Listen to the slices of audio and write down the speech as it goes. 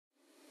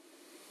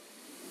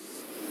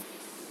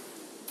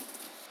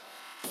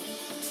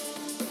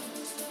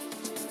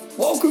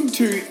Welcome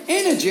to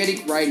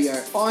Energetic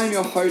Radio. I'm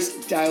your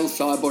host, Dale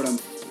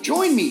Sidebottom.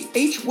 Join me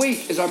each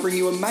week as I bring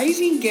you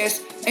amazing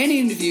guests and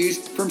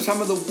interviews from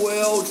some of the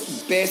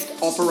world's best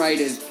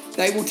operators.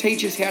 They will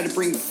teach us how to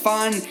bring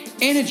fun,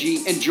 energy,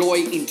 and joy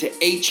into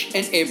each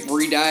and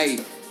every day.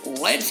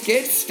 Let's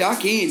get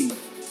stuck in.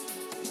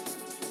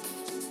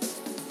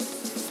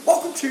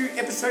 Welcome to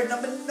episode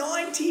number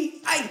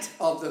 98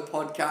 of the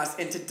podcast,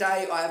 and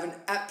today I have an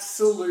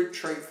absolute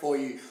treat for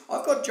you.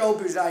 I've got Joel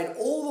Bouzaid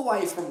all the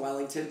way from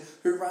Wellington,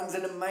 who runs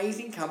an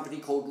amazing company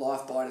called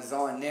Life by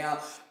Design. Now,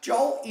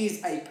 Joel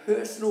is a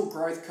personal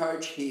growth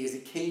coach. He is a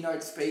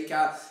keynote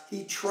speaker.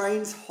 He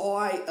trains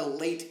high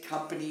elite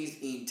companies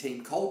in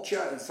team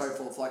culture and so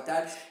forth like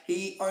that.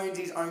 He owns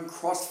his own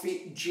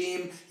CrossFit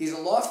gym. He's a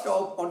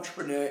lifestyle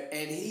entrepreneur,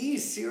 and he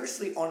is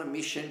seriously on a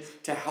mission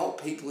to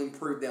help people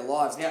improve their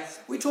lives. Now,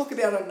 we talk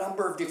about a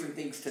number of different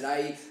things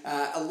today.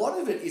 A lot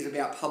of it is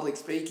about public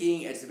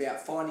speaking. It's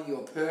about finding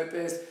your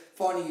purpose,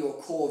 finding your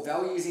core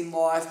values in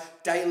life,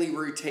 daily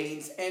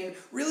routines, and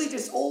really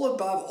just all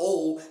above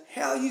all,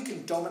 how you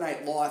can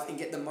dominate life and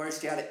get the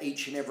most out of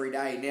each and every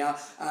day. Now,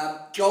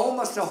 Joel and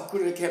myself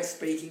could have kept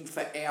speaking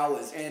for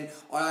hours, and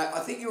I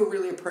think you'll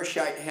really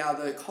appreciate how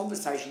the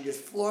conversation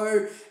just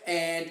flowed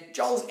and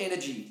Joel's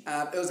energy.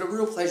 It was a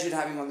real pleasure to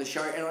have him on the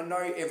show, and I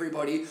know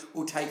everybody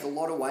will take a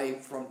lot away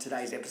from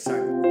today's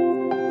episode.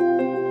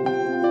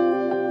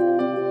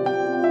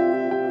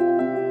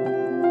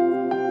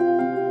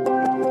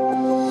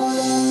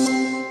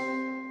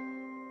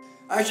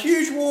 A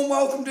huge warm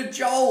welcome to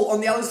Joel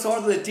on the other side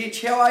of the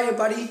ditch. How are you,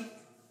 buddy?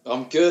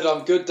 I'm good,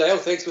 Dale.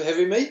 Thanks for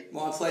having me.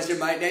 My pleasure,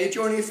 mate. Now, you're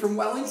joining us from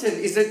Wellington.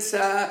 Is it,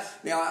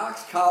 now I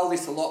ask Carl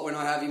this a lot when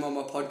I have him on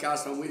my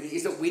podcast and I'm with you.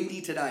 Is it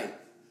windy today?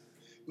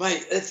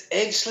 Mate, it's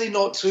actually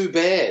not too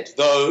bad.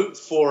 Though,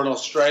 for an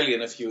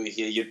Australian, if you were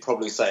here, you'd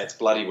probably say it's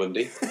bloody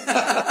windy.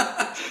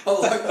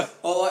 I've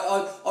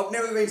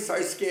never been so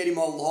scared in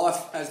my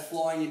life as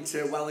flying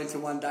into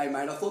Wellington one day,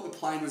 mate. I thought the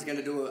plane was going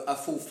to do a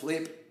full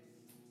flip.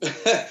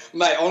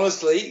 Mate,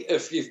 honestly,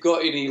 if you've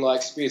got any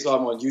spare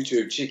time on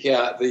YouTube, check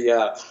out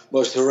the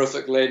most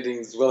horrific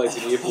landings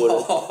Wellington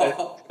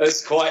Airport.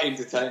 It's quite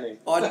entertaining.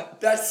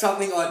 That's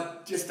something I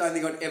just don't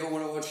think I'd ever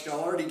want to watch. I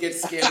already get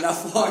scared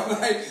enough,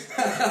 mate.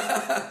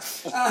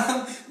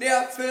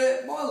 Now,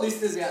 for my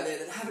listeners out there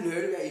that haven't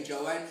heard about you,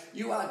 Joel,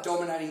 you are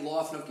dominating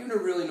life, and I've given a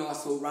really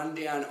nice little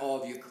rundown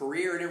of your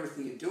career and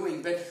everything you're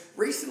doing. But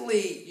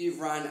recently, you've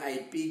run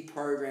a big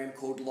program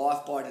called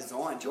Life by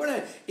Design. Do you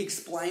want to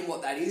explain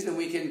what that is, and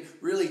we can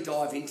really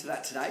dive into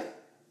that today?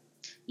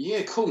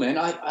 Yeah, cool, man.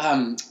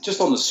 I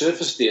just on the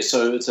surface there,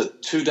 so it's a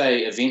 2-day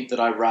event that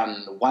I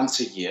run once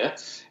a year,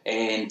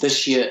 and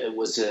this year it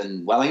was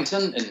in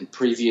Wellington. In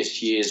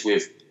previous years,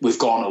 we've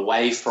gone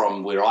away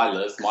from where I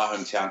live, my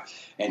hometown,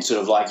 and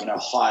sort of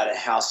hired a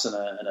house in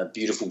a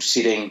beautiful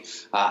setting in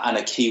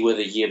a Kiwa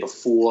the year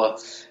before,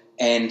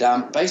 and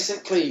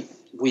basically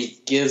we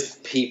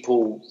give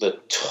people the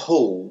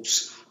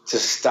tools to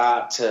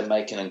start to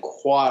make an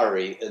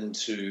inquiry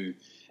into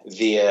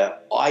their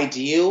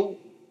ideal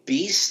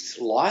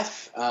best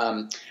life,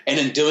 and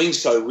in doing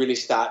so really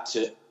start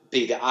to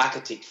be the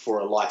architect for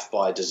a life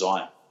by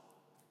design.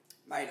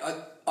 Mate,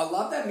 I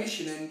love that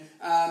mission,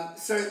 and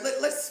so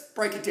let's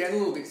break it down a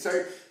little bit.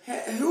 So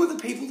who are the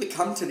people that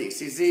come to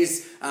this? Is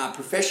this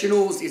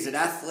professionals? Is it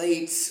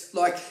athletes?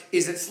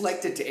 Is it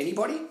selected to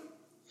anybody?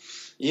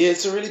 Yeah,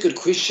 it's a really good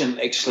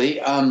question,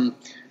 actually. I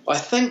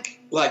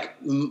think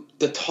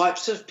the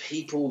types of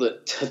people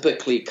that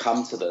typically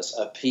come to this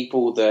are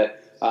people that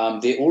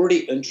they're already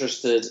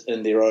interested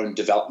in their own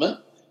development.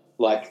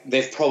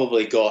 They've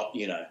probably got,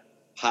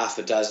 half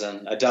a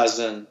dozen,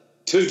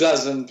 2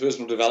 dozen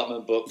personal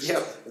development books.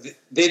 Yep.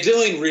 They're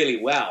doing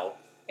really well,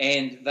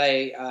 and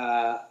they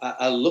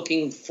are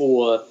looking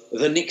for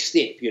the next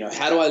step.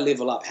 How do I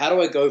level up? How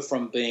do I go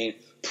from being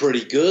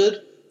pretty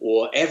good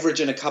or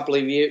average in a couple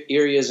of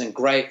areas and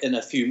great in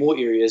a few more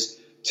areas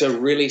to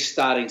really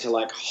starting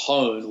to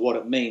hone what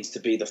it means to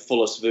be the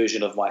fullest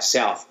version of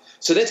myself?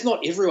 So that's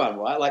not everyone,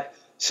 right?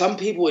 Some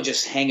people are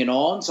just hanging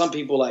on. Some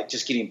people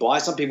just getting by.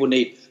 Some people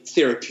need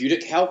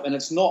therapeutic help, and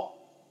it's not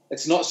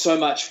so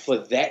much for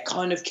that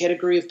kind of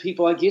category of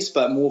people, I guess,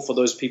 but more for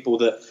those people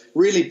that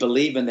really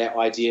believe in that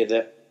idea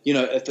that,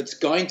 if it's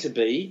going to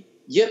be,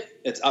 yep,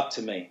 it's up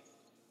to me.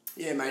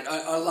 Yeah, mate,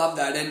 I love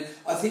that, and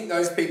I think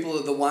those people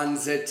are the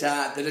ones that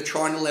are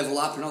trying to level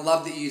up, and I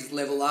love that you use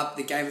level up,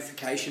 the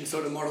gamification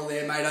sort of model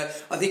there, mate.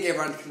 I think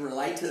everyone can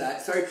relate to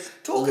that. So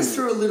talk us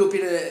through a little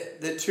bit of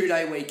the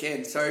 2-day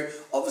weekend. So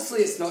obviously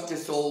it's not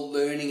just all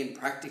learning and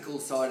practical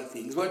side of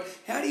things, but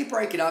how do you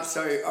break it up?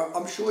 So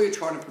I'm sure you're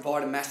trying to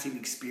provide a massive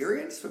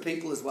experience for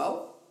people as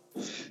well.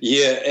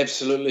 Yeah,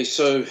 absolutely.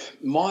 So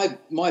my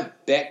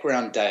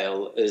background,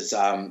 Dale, is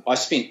I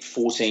spent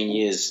 14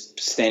 years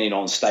standing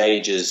on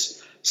stages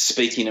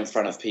speaking in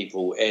front of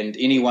people, and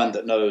anyone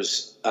that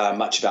knows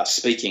much about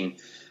speaking,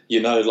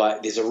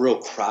 there's a real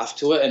craft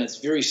to it, and it's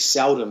very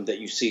seldom that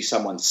you see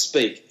someone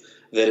speak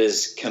that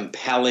is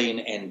compelling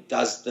and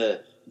does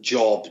the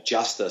job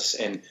justice.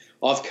 And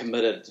I've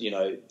committed,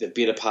 the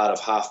better part of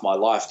half my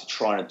life to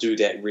trying to do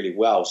that really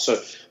well.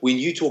 So when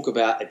you talk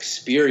about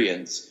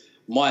experience,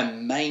 my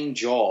main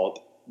job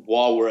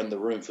while we're in the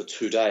room for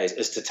 2 days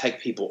is to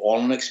take people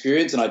on an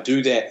experience. And I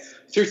do that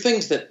through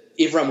things that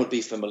everyone would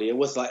be familiar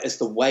with. Like, it's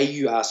the way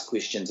you ask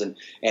questions and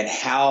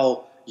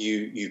how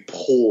you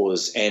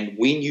pause and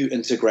when you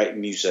integrate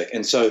music.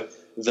 And so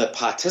the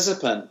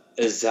participant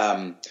is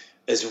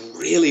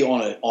really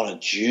on a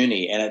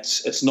journey, and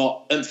it's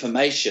not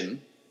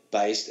information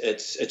based,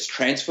 it's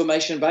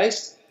transformation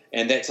based,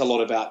 and that's a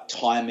lot about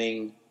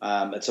timing.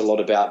 It's a lot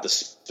about the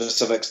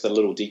specifics, the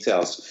little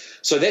details.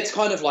 So that's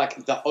kind of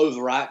like the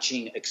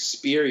overarching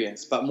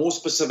experience, but more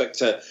specific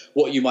to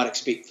what you might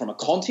expect from a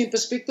content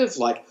perspective.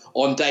 Like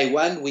on day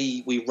one,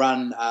 we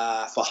run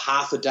for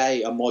half a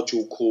day a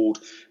module called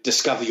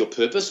Discover Your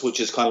Purpose, which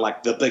is kind of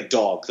like the big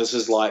dog. This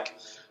is like,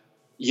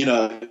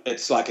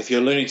 it's like if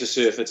you're learning to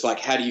surf, it's like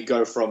how do you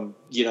go from,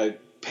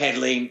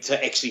 paddling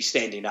to actually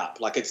standing up?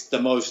 Like it's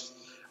the most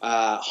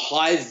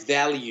high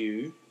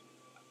value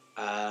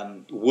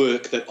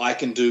work that I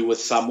can do with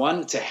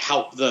someone to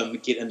help them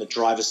get in the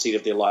driver's seat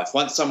of their life.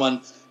 Once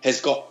someone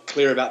has got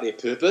clear about their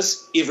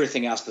purpose,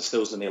 everything else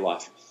distills in their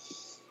life.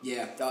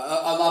 Yeah,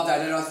 I love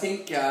that. And I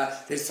think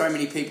there's so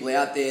many people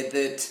out there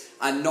that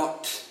are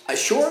not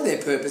sure of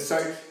their purpose.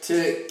 So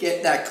to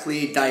get that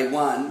clear day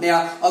one.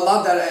 Now, I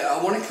love that.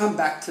 I want to come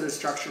back to the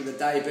structure of the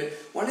day, but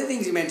one of the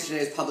things you mentioned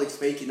is public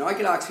speaking. I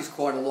get asked this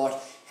quite a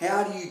lot.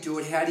 How do you do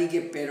it? How do you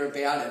get better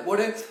about it?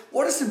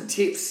 What are some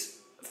tips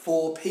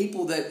for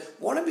people that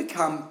want to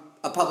become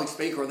a public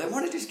speaker, or they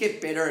want to just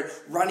get better at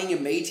running a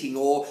meeting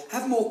or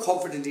have more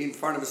confidence in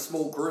front of a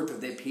small group of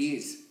their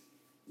peers?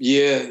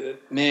 Yeah,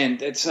 man,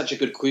 that's such a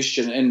good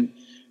question.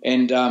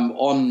 And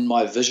on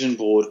my vision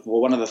board,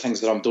 one of the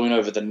things that I'm doing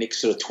over the next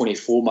sort of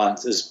 24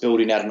 months is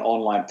building out an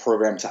online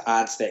program to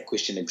answer that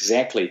question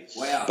exactly.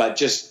 Wow. But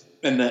just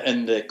in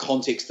the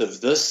context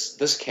of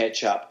this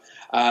catch up,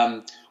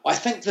 I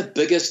think the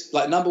biggest,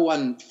 number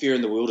one fear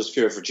in the world is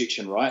fear of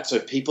rejection, right? So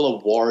people are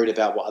worried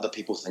about what other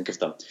people think of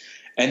them.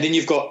 And then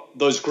you've got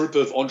those group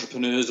of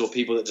entrepreneurs or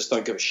people that just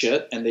don't give a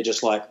shit, and they're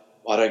just like,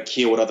 I don't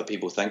care what other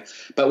people think.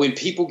 But when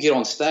people get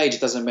on stage, it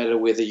doesn't matter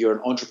whether you're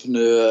an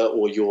entrepreneur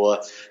or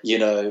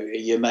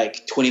you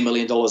make $20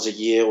 million a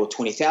year or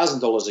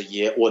 $20,000 a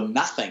year or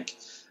nothing.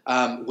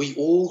 We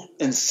all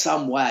in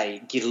some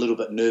way get a little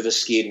bit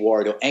nervous, scared,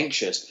 worried, or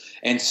anxious.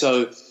 And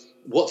so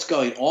what's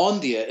going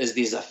on there is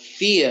there's a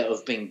fear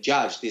of being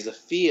judged. There's a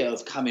fear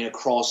of coming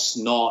across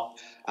not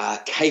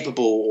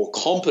capable or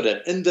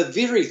competent in the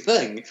very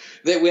thing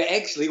that we're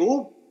actually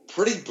all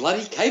pretty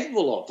bloody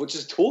capable of, which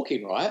is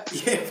talking, right?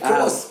 Yeah, of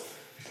course.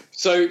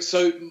 So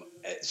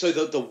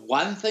the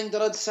one thing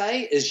that I'd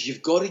say is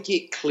you've got to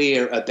get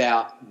clear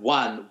about,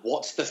 one,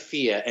 what's the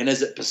fear, and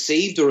is it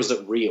perceived or is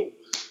it real?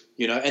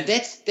 And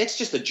that's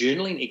just a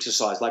journaling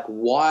exercise. Like,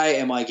 why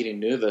am I getting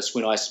nervous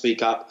when I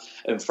speak up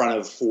in front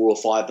of 4 or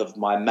 5 of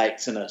my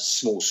mates in a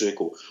small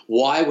circle?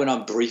 Why, when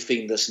I'm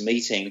briefing this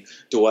meeting,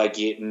 do I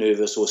get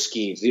nervous or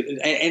scared?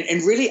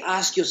 And really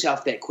ask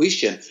yourself that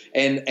question,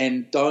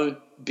 and don't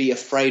be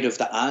afraid of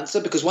the answer,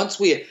 because once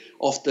we're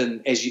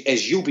often,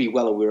 as you'll be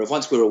well aware of,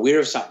 once we're aware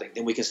of something,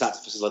 then we can start to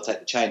facilitate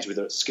the change,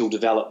 whether it's skill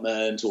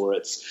development or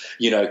it's,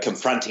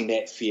 confronting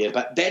that fear.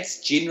 But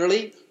that's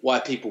generally why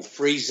people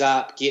freeze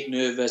up, get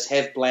nervous,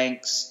 have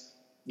blanks,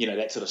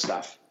 that sort of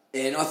stuff.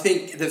 And I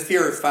think the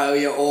fear of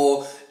failure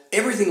or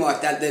everything like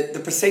that, the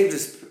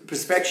perceived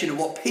perception of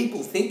what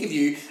people think of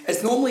you,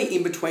 it's normally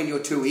in between your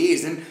two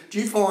ears. And do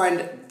you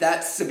find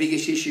that's the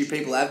biggest issue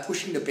people have,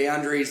 pushing the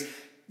boundaries,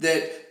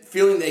 that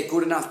feeling they're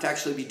good enough to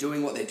actually be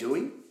doing what they're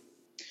doing?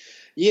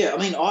 Yeah, I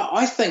mean,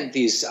 I think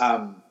there's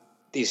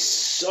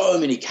so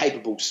many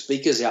capable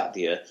speakers out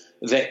there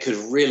that could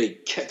really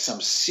kick some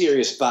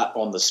serious butt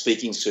on the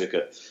speaking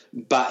circuit.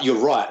 But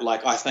you're right.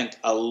 Like, I think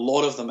a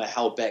lot of them are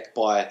held back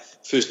by,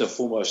 first and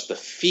foremost, the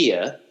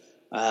fear.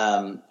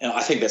 And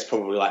I think that's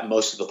probably like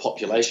most of the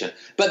population.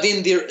 But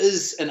then there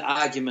is an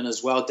argument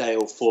as well,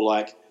 Dale,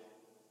 for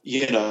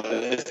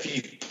if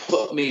you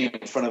put me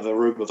in front of a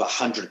room of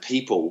 100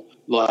 people,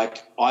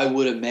 I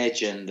would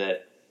imagine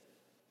that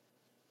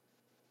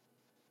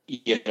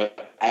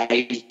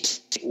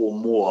 80 or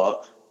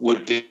more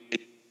would be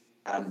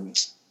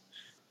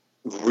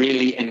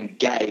really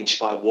engaged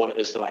by what it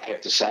is that I have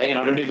to say, and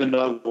I don't even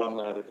know what I'm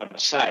going to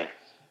say.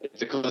 It's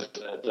because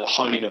the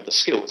honing of the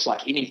skill. It's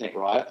like anything,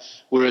 right?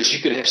 Whereas you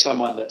could have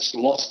someone that's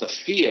lost the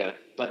fear,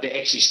 but they're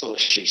actually still a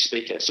shitty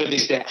speaker. So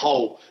there's that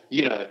whole,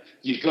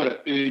 you've got to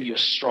earn your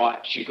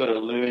stripes, you've got to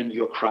learn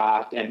your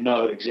craft and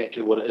know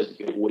exactly what it is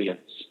to your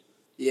audience.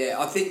 Yeah,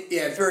 I think,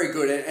 very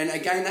good. And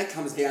again, that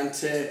comes down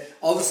to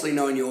obviously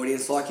knowing your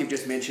audience, like you've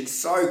just mentioned,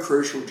 so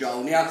crucial,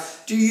 Joel. Now,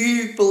 do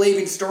you believe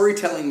in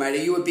storytelling, mate?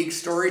 Are you a big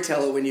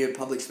storyteller when you're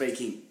public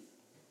speaking?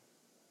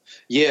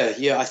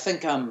 Yeah, I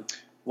think, do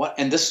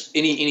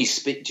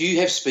you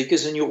have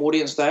speakers in your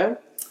audience, Dale?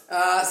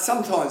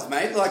 Sometimes,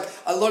 mate. Like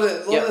a lot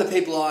of the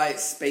people I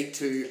speak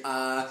to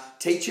are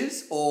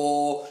teachers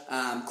or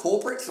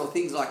corporates or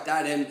things like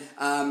that, and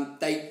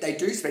they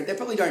do speak. They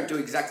probably don't do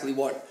exactly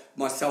what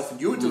myself and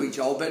you are doing,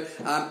 Joel, but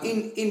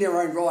in their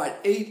own right,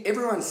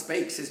 everyone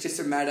speaks. It's just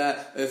a matter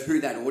of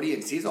who that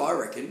audience is, I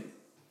reckon.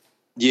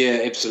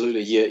 Yeah,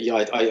 absolutely. Yeah,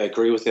 I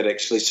agree with that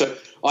actually. So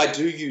I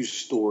do use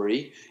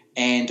story,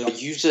 and I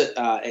use it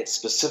at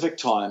specific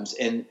times,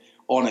 and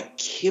on a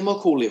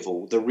chemical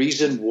level. The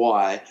reason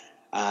why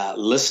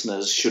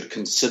listeners should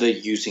consider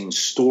using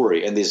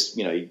story, and there's,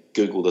 you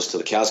Google this till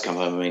the cows come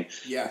home. I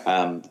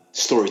mean,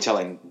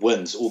 storytelling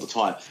wins all the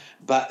time.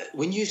 But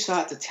when you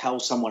start to tell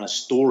someone a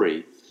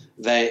story,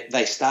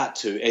 they start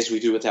to, as we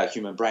do with our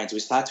human brains, we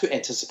start to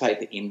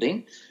anticipate the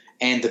ending,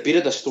 and the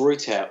better the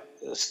storyteller,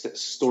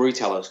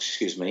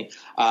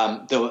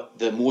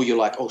 the more you're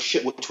like, oh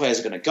shit, which way is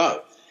it going to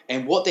go?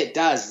 And what that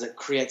does is it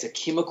creates a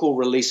chemical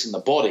release in the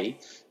body.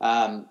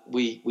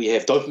 We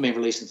have dopamine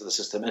release into the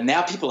system, and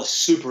now people are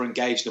super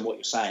engaged in what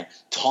you're saying.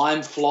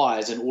 Time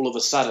flies, and all of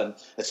a sudden,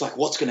 it's like,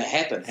 what's going to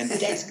happen? And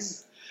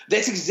that's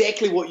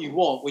exactly what you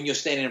want when you're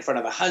standing in front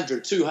of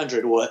 100,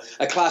 200, or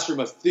a classroom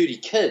of 30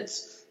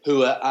 kids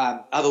who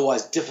are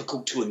otherwise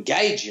difficult to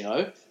engage,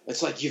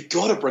 It's like you've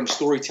got to bring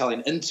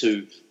storytelling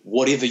into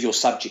whatever your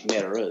subject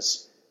matter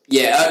is.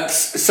 Yeah,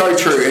 so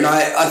true. And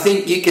I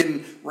think you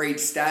can read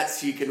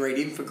stats, you can read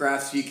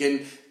infographics, you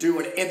can do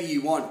whatever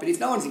you want. But if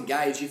no one's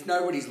engaged, if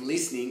nobody's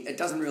listening, it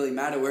doesn't really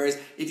matter. Whereas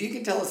if you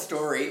can tell a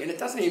story, and it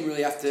doesn't even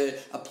really have to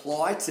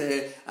apply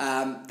to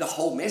the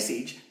whole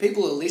message,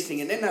 people are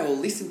listening and then they will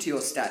listen to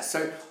your stats.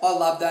 So I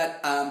love that.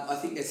 I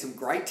think there's some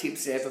great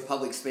tips there for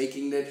public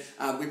speaking that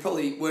we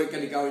probably weren't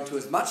going to go into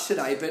as much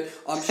today, but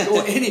I'm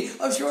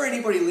sure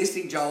anybody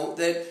listening, Joel,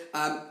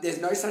 that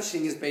there's no such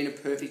thing as being a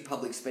perfect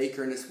public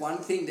speaker, and it's one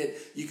thing that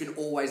you can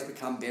always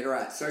become better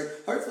at. So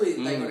hopefully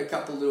they got a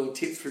couple of little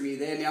tips from you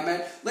there. Now,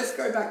 man, let's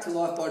go back to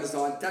Life by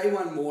Design, day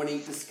one morning,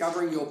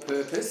 discovering your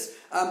purpose.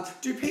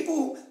 Do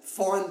people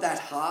find that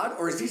hard,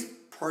 or is this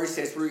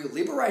process really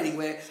liberating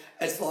where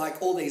it's like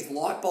all these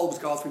light bulbs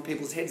go off in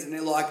people's heads and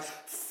they're like,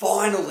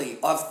 finally,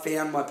 I've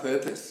found my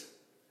purpose?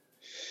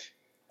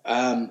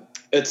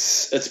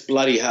 It's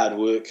bloody hard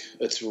work.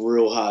 It's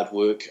real hard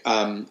work.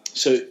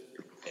 So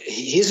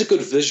here's a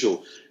good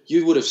visual.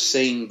 You would have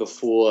seen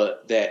before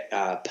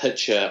that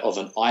picture of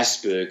an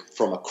iceberg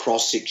from a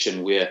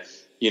cross-section where,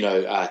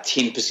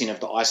 10% of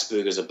the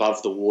iceberg is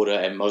above the water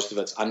and most of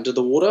it's under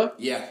the water.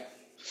 Yeah.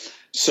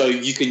 So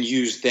you can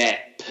use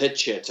that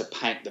picture to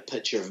paint the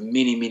picture of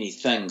many, many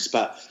things.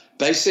 But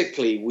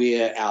basically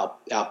where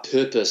our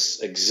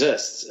purpose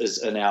exists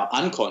is in our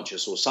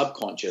unconscious or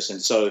subconscious.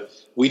 And so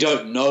we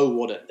don't know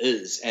what it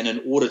is. And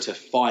in order to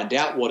find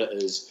out what it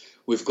is,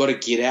 we've got to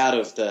get out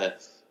of the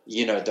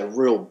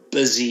real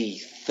busy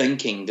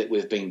thinking that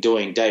we've been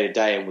doing day to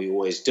day, and we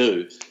always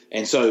do.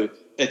 And so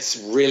it's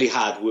really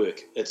hard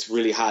work.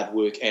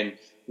 And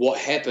what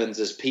happens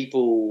is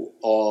people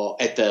are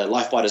at the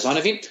Life by Design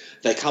event,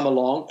 they come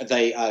along,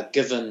 they are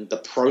given the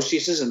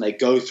processes, and they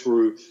go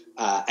through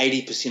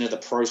 80% of the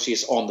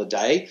process on the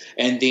day.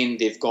 And then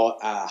they've got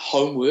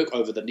homework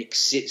over the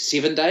next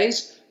 7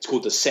 days. It's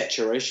called the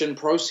saturation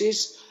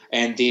process.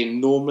 And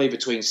then normally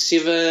between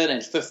 7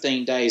 and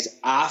 15 days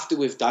after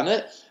we've done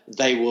it,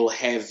 they will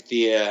have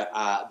their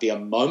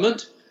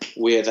moment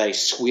where they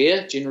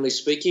swear, generally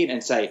speaking,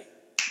 and say,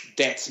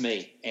 "That's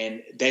me,"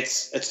 and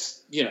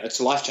it's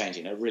life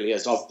changing. It really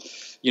is.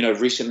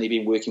 I've recently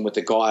been working with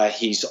a guy.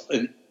 He's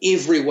in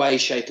every way,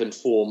 shape, and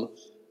form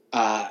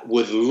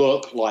would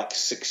look like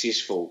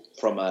successful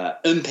from an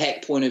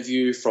impact point of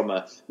view, from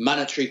a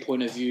monetary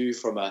point of view,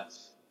 from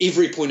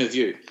every point of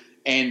view.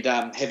 And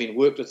having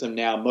worked with him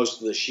now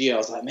most of this year, I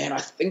was like, man, I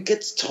think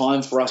it's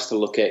time for us to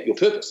look at your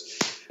purpose.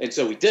 And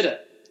so we did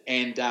it.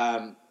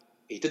 And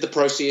he did the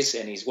process,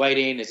 and he's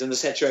waiting. He's in the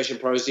saturation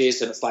process,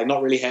 and it's like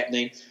not really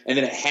happening. And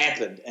then it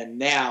happened. And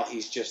now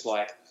he's just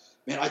like,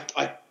 man,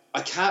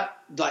 I can't,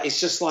 like, it's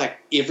just like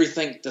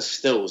everything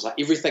distills. Like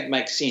everything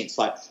makes sense.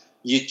 Like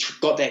you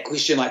got that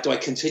question, like, do I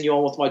continue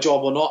on with my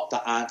job or not?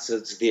 The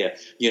answer's there.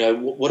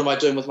 What am I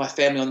doing with my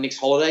family on the next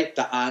holiday?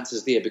 The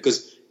answer's there,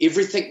 because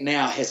everything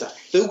now has a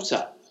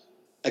filter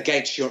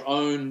against your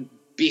own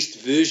best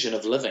version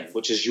of living,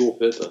 which is your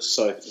purpose.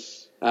 So,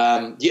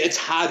 it's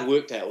hard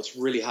work, Dale. It's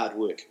really hard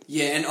work.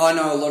 Yeah, and I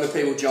know a lot of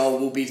people, Joel,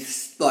 will be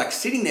like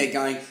sitting there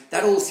going,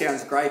 that all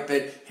sounds great,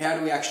 but how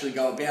do we actually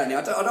go about it? Now,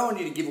 I don't want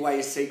you to give away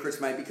your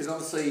secrets, mate, because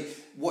obviously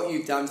what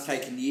you've done has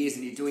taken years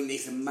and you're doing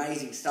this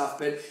amazing stuff,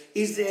 but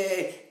is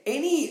there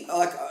any,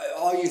 like,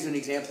 I'll use an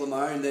example of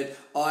my own, that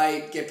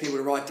I get people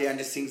to write down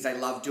just things they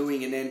love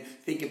doing and then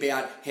think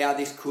about how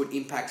this could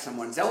impact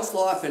someone else's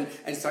life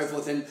and so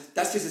forth, and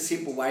that's just a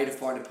simple way to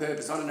find a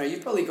purpose. I don't know,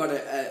 you've probably got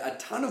a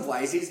ton of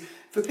ways. Is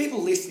for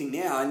people listening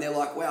now and they're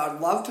like, wow,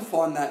 I'd love to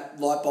find that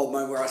light bulb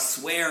moment where I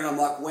swear and I'm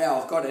like, wow,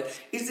 I've got it.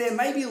 Is there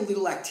maybe a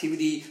little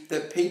activity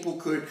that people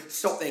could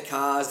stop their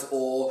cars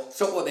or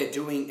stop what they're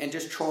doing and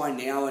just try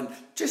now and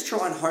just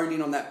try and hone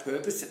in on that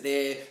purpose that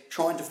they're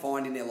trying to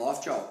find in their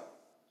life, Joel?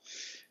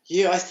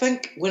 Yeah, I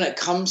think when it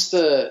comes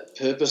to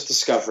purpose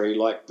discovery,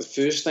 like the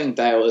first thing,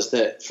 Dale, is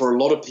that for a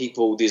lot of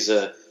people, there's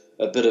a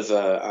bit of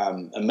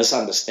a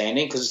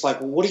misunderstanding because it's like,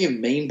 well, what do you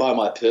mean by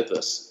my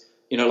purpose?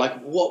 You know, like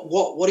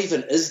what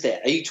even is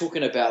that? Are you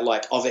talking about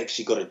like I've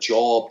actually got a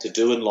job to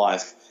do in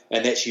life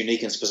and that's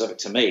unique and specific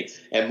to me?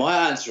 And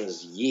my answer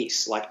is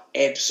yes, like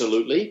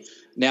absolutely.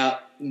 Now,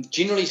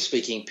 generally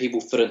speaking,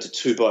 people fit into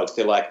two boats.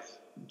 They're like,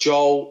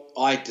 Joel,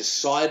 I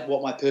decide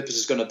what my purpose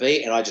is going to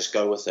be and I just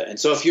go with it. And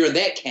so if you're in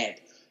that camp,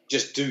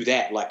 just do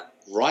that. Like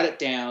write it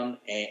down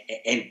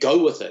and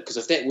go with it. Because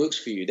if that works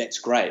for you, that's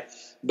great.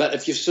 But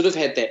if you've sort of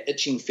had that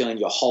itching feeling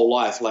your whole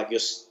life, like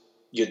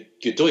you're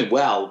doing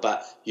well,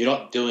 but you're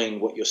not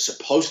doing what you're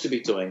supposed to be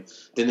doing,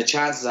 then the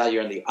chances are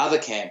you're in the other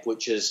camp,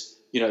 which is,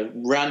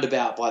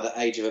 roundabout by the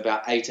age of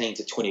about 18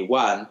 to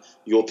 21,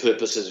 your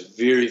purpose is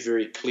very,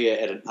 very clear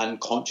at an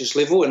unconscious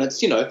level. And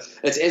it's,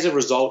 it's as a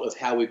result of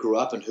how we grew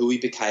up and who we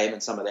became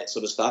and some of that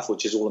sort of stuff,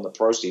 which is all in the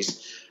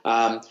process.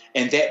 And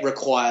that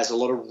requires a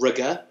lot of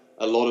rigor,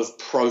 a lot of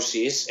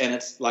process, and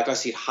it's, like I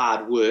said,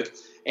 hard work.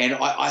 And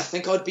I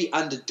think I'd be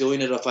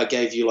underdoing it if I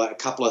gave you like a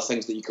couple of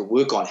things that you could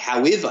work on.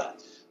 However,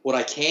 what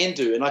I can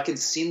do, and I can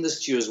send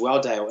this to you as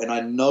well, Dale, and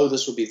I know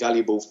this would be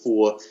valuable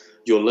for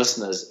your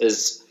listeners,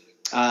 is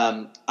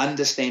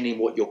understanding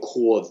what your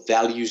core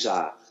values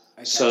are.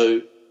 Okay.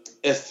 So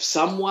if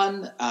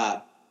someone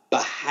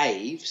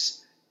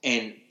behaves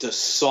and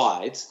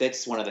decides,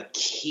 that's one of the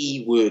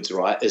key words,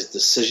 right, is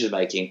decision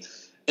making,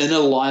 in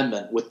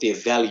alignment with their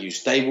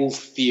values, they will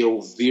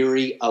feel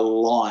very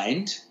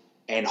aligned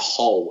and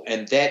whole.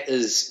 And that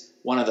is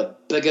one of the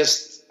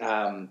biggest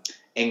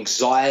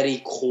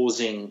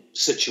anxiety-causing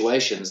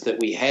situations that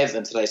we have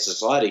in today's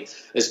society,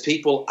 is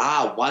people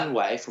are one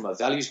way from a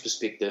values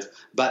perspective,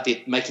 but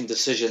they're making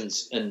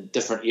decisions in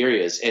different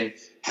areas. And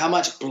how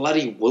much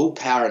bloody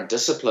willpower and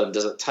discipline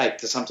does it take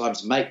to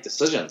sometimes make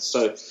decisions?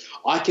 So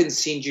I can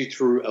send you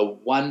through a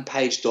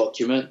one-page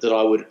document that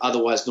I would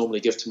otherwise normally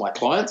give to my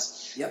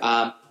clients. Yep.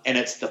 And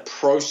it's the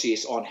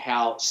process on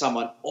how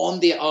someone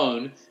on their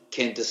own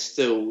can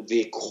distill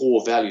their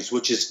core values,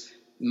 which is,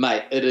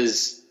 mate, it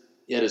is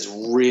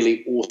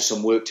really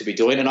awesome work to be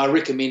doing. And I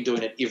recommend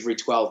doing it every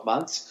 12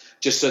 months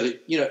just so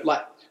that,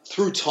 like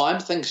through time,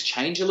 things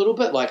change a little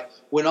bit. Like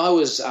when I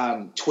was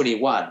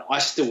 21, I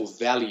still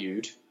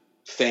valued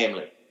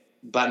family,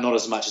 but not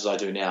as much as I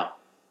do now.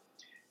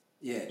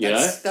 Yeah,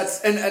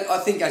 and I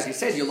think, as you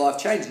said, your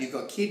life changed. You've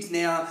got kids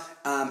now,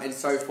 and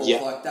so forth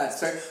like that.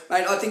 So,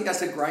 mate, I think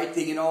that's a great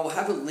thing, and I'll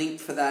have a link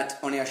for that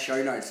on our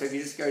show notes. So if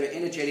you just go to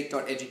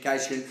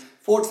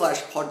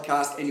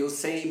energetic.education/podcast, and you'll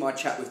see my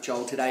chat with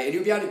Joel today, and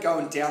you'll be able to go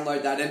and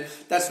download that. And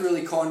that's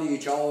really kind of you,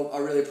 Joel. I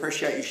really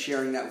appreciate you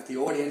sharing that with the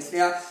audience.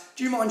 Now,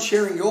 do you mind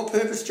sharing your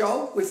purpose,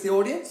 Joel, with the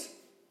audience?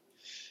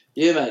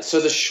 Yeah, mate. So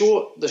the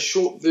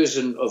short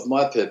version of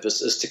my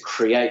purpose is to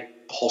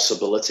create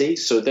possibility.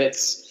 So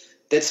that's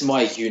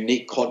my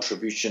unique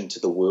contribution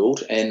to the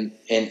world, and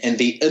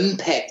the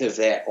impact of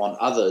that on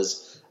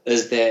others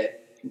is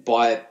that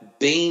by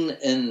being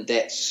in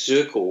that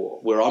circle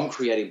where I'm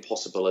creating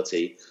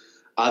possibility,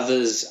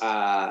 others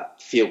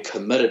feel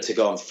committed to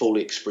go and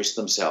fully express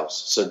themselves.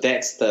 So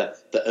that's the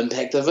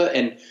impact of it.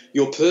 And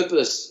your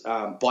purpose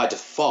by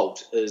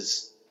default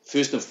is,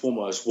 first and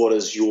foremost, what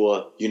is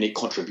your unique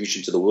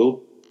contribution to the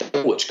world,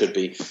 which could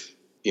be,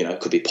 it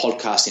could be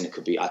podcasting, it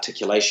could be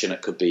articulation,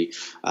 it could be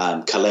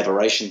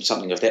collaboration,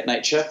 something of that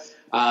nature.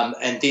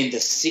 And then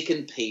the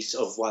second piece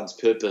of one's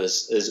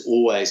purpose is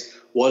always,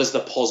 what is the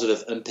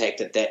positive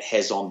impact that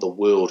has on the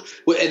world?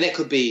 And that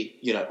could be,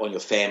 on your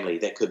family,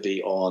 that could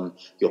be on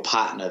your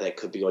partner, that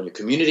could be on your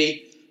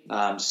community.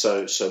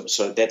 So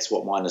that's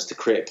what mine is, to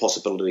create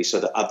possibility so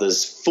that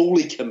others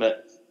fully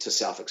commit to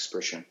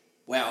self-expression.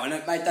 Wow, and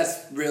mate,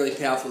 that's really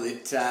powerful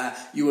that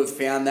you have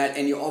found that,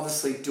 and you're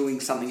obviously doing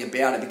something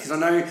about it, because I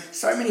know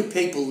so many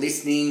people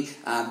listening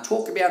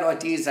talk about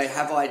ideas, they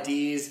have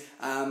ideas,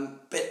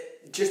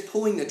 but just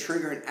pulling the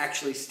trigger and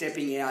actually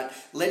stepping out,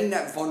 letting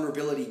that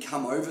vulnerability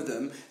come over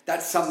them,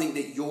 that's something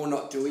that you're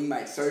not doing,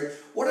 mate. So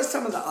what are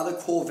some of the other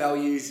core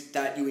values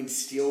that you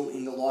instill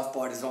in the Life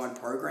by Design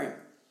program?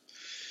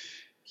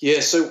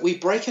 Yeah, so we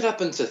break it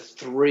up into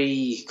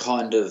three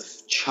kind of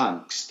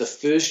chunks. The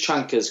first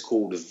chunk is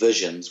called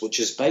visions, which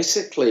is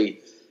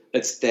basically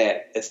it's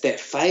that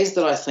phase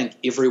that I think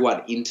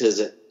everyone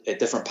enters at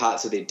different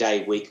parts of their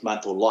day, week,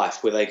 month, or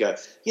life, where they go,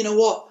 you know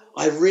what,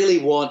 I really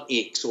want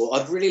X, or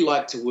I'd really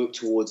like to work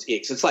towards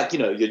X. It's like,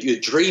 you're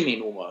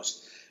dreaming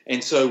almost.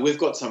 And so we've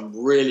got some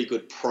really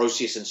good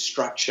process and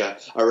structure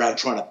around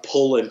trying to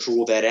pull and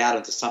draw that out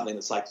into something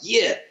that's like,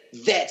 yeah,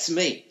 that's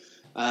me.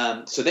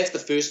 So that's the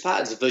first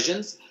part, is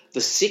visions.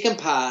 The second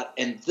part,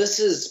 and this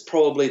is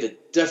probably the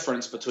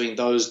difference between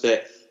those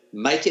that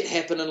make it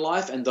happen in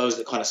life and those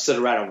that kind of sit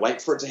around and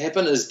wait for it to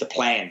happen, is the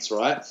plans,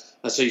 right?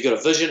 So you've got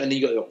a vision and then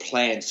you've got your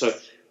plans. So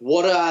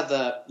what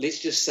are let's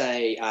just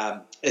say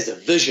as a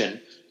vision,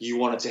 you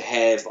wanted to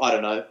have,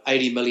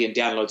 80 million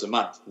downloads a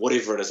month,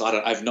 whatever it is.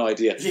 I have no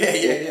idea.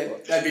 Yeah.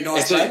 That'd be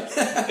nice, mate.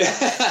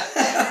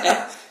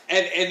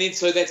 and then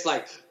so that's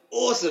like,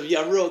 awesome.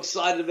 Yeah, I'm real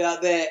excited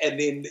about that. And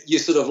then you're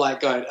sort of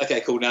like going,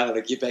 okay, cool, now I'm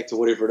going to get back to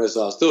whatever it is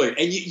I was doing.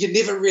 And you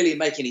never really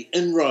make any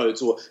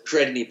inroads or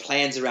create any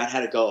plans around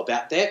how to go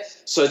about that.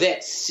 So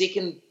that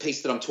second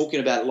piece that I'm talking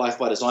about at Life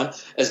by Design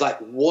is like,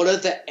 what are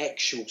the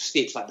actual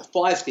steps, like the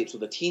 5 steps or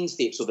the 10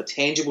 steps or the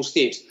tangible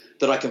steps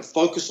that I can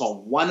focus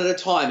on one at a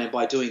time. And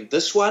by doing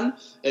this one,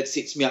 it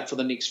sets me up for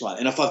the next one.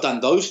 And if I've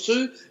done those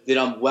 2, then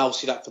I'm well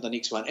set up for the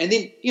next one. And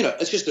then,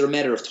 it's just a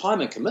matter of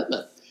time and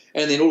commitment.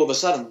 And then all of a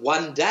sudden,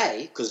 one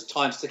day, because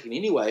time's ticking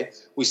anyway,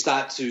 we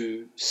start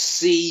to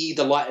see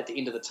the light at the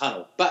end of the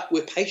tunnel. But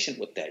we're patient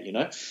with that,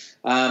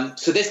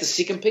 So that's the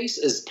second piece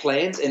is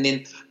plans. And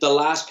then the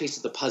last piece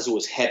of the puzzle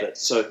is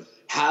habits. So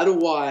how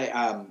do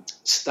I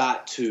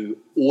start to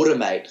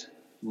automate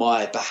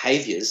my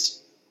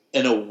behaviors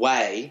in a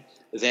way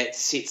that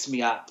sets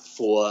me up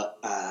for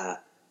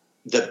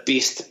the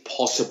best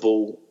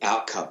possible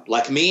outcome?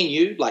 Like me and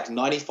you, like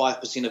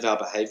 95% of our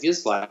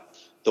behaviors, like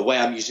the way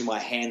I'm using my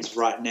hands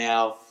right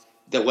now,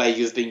 the way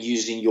you've been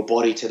using your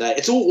body today,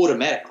 it's all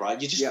automatic,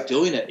 right? You're just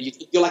doing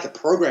it. You're like a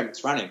program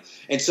that's running.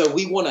 And so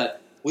we want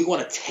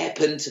to tap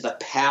into the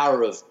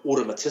power of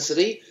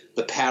automaticity,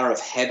 the power of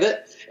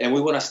habit, and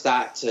we want to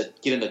start to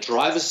get in the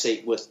driver's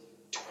seat with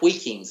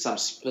tweaking some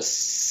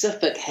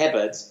specific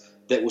habits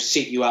that will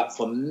set you up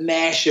for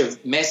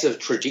massive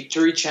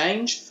trajectory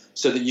change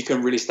so that you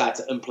can really start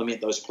to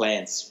implement those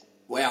plans.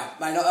 Wow,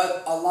 mate,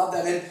 I love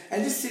that.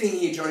 And just sitting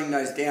here jotting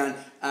those down,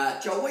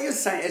 Joel, what you're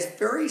saying is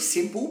very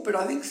simple, but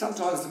I think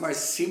sometimes the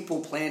most simple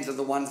plans are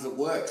the ones that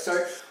work.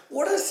 So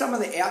what are some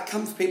of the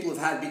outcomes people have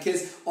had?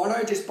 Because I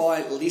know just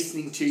by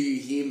listening to you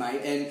here,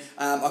 mate, and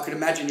I could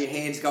imagine your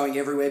hands going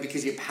everywhere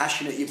because you're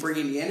passionate, you're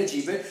bringing the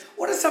energy, but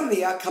what are some of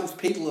the outcomes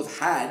people have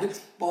had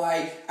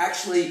by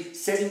actually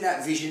setting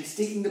that vision,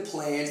 sticking to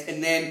plans,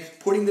 and then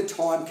putting the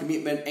time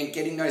commitment and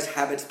getting those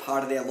habits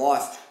part of their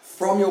life?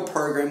 From your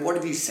program, what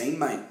have you seen,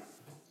 mate?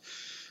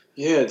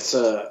 Yeah, it's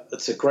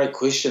a great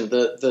question.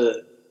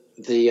 The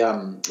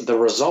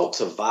results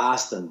are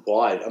vast and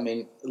wide. I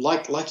mean,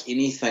 like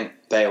anything,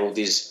 Dale,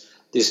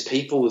 there's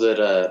people that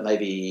are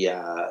maybe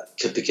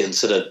could be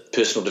considered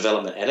personal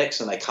development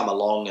addicts, and they come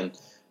along and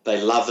they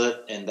love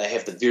it and they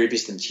have the very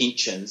best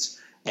intentions,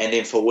 and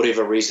then for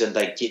whatever reason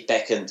they get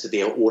back into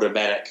their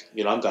automatic.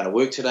 I'm going to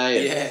work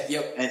today,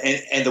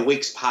 and the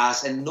weeks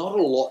pass and not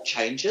a lot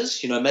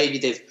changes. Maybe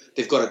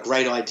they've got a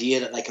great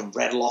idea that they can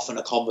rattle off in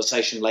a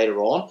conversation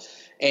later on.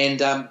 And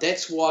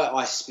that's why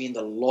I spend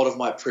a lot of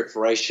my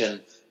preparation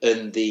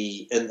in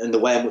the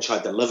way in which I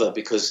deliver,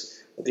 because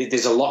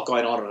there's a lot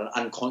going on at an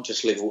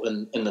unconscious level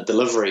in the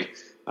delivery.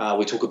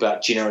 We talk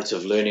about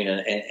generative learning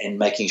and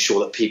making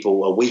sure that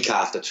people a week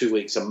after, 2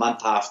 weeks, a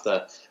month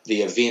after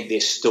the event,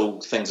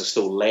 things are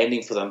still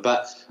landing for them.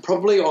 But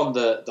probably on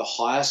the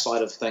higher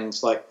side of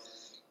things, like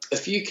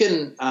if you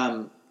can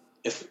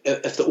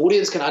if the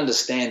audience can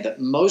understand that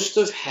most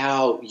of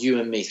how you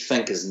and me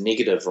think is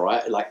negative,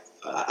 right? Like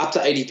up to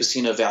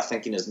 80% of our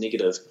thinking is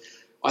negative.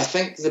 I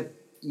think the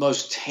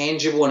most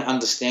tangible and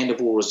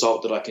understandable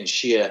result that I can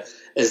share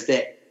is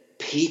that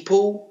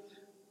people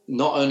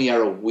not only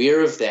are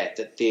aware of that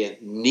they're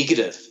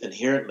negative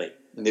inherently,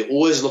 and they're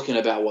always looking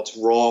about what's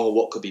wrong or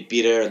what could be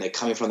better, and they're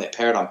coming from that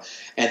paradigm,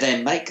 and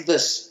they make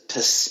this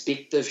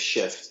perspective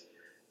shift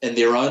in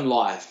their own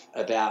life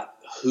about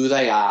who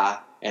they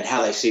are and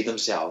how they see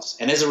themselves.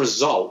 And as a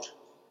result,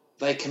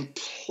 they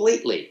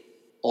completely,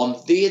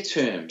 on their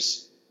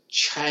terms,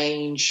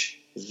 change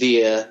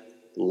their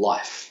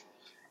life.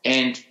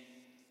 And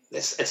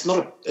it's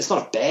not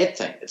a bad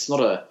thing. It's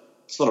not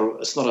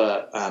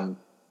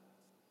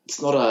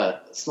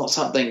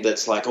something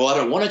that's like, I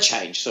don't want to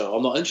change, so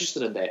I'm not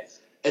interested in that.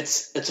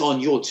 It's on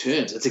your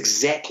terms. It's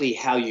exactly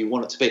how you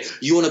want it to be.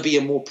 You want to be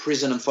a more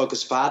present and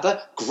focused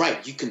father?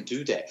 Great, you can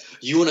do that.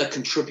 You want to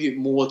contribute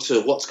more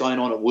to what's going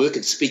on at work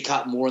and speak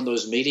up more in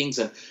those meetings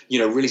and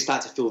really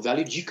start to feel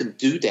valued? You can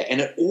do that. And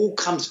it all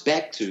comes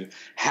back to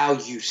how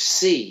you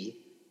see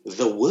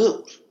the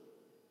world.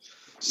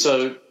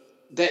 So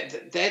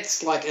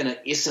that's like in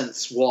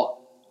essence what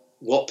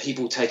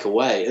people take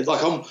away. It's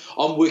like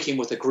I'm working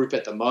with a group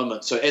at the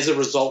moment. So as a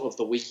result of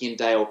the weekend,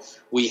 Dale,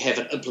 we have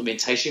an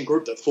implementation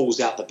group that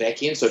falls out the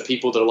back end. So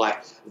people that are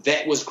like,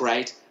 that was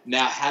great.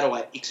 Now how do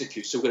I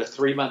execute? So we've got a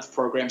 3-month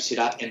program set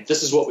up, and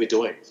this is what we're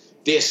doing.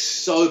 They're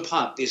so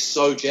pumped. They're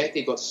so jacked.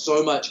 They've got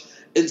so much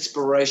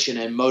inspiration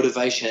and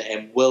motivation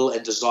and will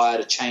and desire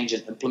to change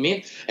and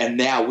implement. And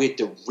now we're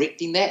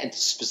directing that into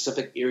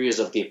specific areas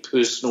of their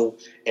personal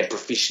and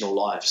professional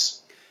lives.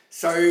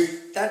 So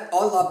I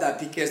love that,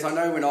 because I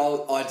know when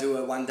I do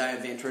a 1-day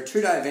event or a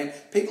 2-day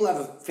event, people have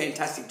a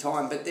fantastic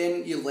time, but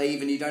then you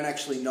leave and you don't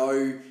actually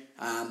know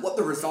what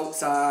the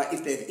results are,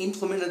 if they've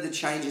implemented the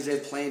changes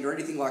they've planned or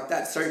anything like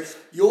that. So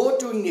you're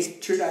doing this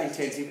 2-day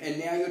intensive, and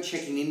now you're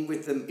checking in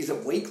with them. Is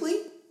it weekly?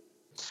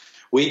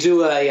 We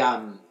do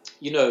a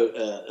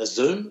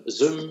Zoom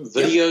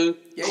video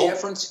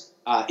conference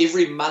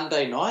every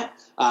Monday night,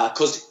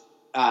 because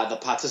the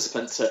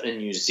participants are in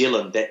New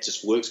Zealand. That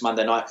just works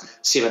Monday night,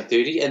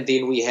 7:30, and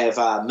then we have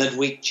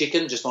midweek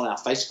check-in just on our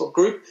Facebook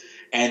group,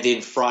 and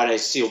then Friday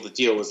sealed the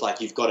deal. Was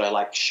like you've got to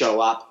like show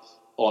up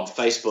on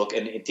Facebook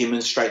and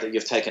demonstrate that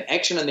you've taken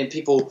action, and then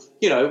people,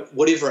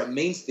 whatever it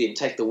means to them,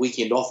 take the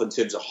weekend off in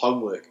terms of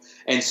homework.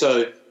 And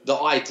so the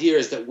idea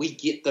is that we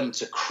get them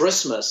to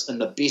Christmas in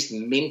the best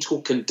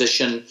mental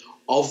condition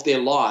of their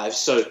lives.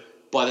 So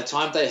by the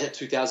time they hit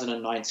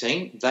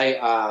 2019, they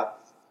are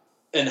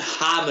in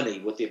harmony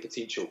with their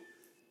potential.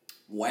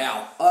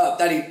 Wow,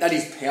 that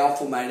is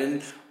powerful, mate,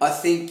 and I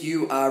think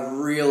you are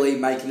really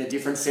making a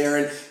difference there,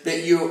 and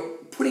that you're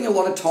putting a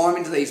lot of time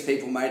into these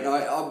people, mate, and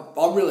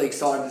I'm really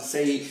excited to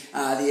see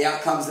the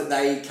outcomes that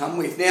they come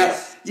with. Now,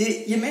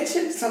 you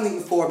mentioned something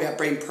before about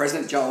being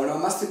present, Joel, and I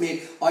must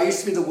admit, I used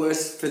to be the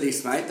worst for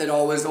this, mate, that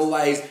I was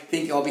always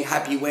thinking I'll be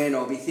happy when,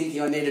 I'll be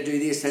thinking I need to do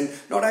this, and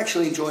not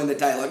actually enjoying the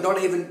day, like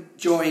not even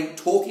enjoying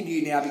talking to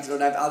you now because I'd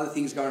have other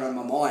things going on in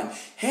my mind.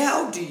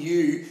 How do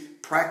you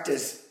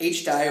practice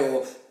each day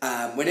or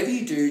whenever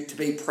you do to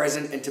be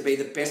present and to be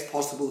the best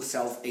possible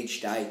self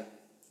each day?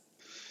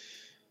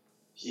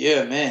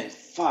 Yeah, man,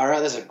 far out.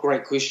 That's a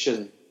great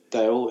question,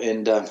 Dale.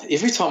 And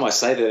every time I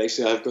say that,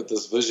 actually, I've got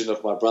this vision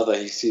of my brother.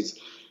 He said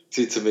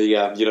to me,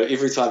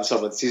 every time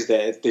someone says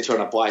that, they're trying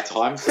to buy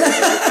time. So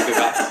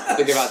I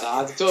think about the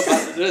answer to it.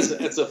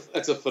 But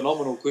it's a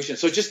phenomenal question.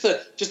 So just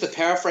to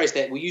paraphrase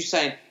that, were you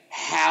saying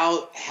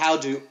how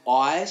do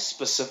I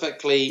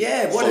specifically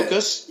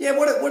focus?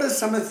 What are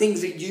some of the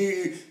things that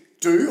you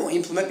do or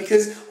implement?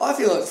 Because I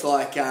feel it's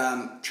like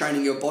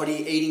training your body,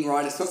 eating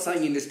right. It's not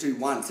something you just do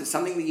once. It's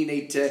something that you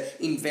need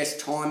to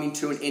invest time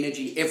into and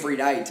energy every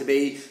day to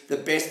be the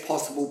best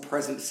possible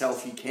present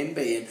self you can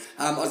be. And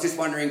I was just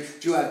wondering,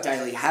 do you have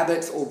daily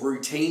habits or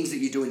routines that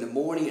you do in the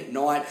morning, at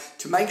night,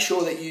 to make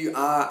sure that you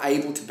are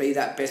able to be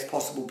that best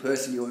possible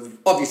person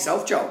of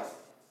yourself, Joel?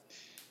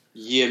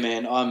 Yeah,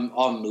 man, I'm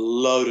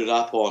loaded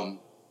up on.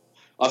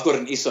 I've got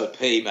an SOP,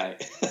 mate.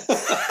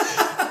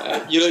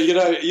 You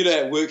know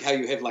at work how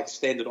you have like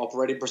standard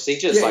operating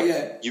procedures.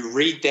 You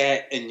read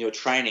that in your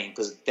training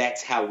because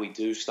that's how we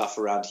do stuff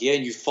around here,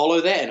 and you follow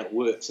that and it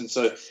works. And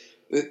so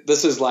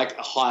this is like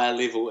a higher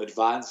level,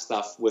 advanced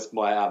stuff with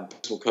my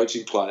personal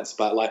coaching clients.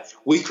 But like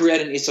we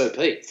create an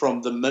SOP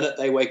from the minute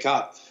they wake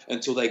up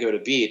until they go to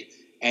bed,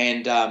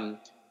 and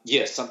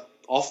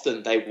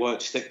often they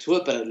won't stick to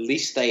it, but at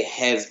least they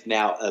have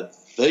now a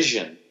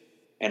vision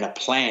and a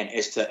plan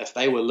as to if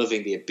they were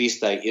living their best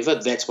day ever,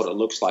 that's what it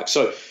looks like.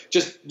 So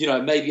just,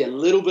 maybe a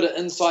little bit of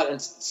insight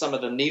into some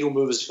of the needle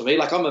movers for me.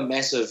 Like I'm a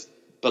massive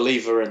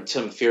believer in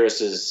Tim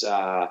Ferriss's,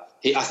 I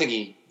think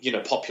he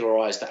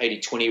popularized the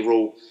 80-20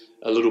 rule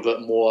a little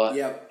bit more.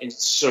 Yep. And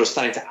sort of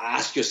starting to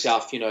ask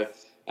yourself,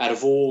 out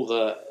of all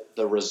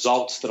the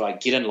results that I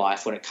get in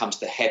life when it comes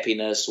to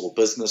happiness or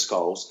business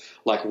goals,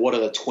 like what are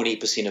the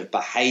 20% of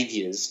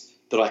behaviors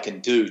that I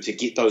can do to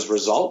get those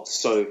results?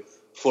 So,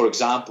 for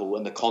example,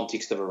 in the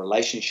context of a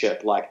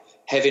relationship, like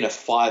having a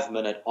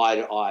 5-minute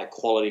eye-to-eye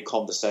quality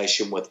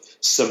conversation with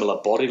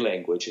similar body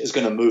language is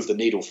going to move the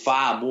needle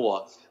far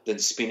more than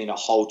spending a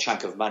whole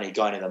chunk of money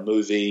going to the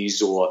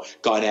movies or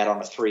going out on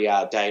a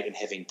 3-hour date and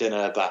having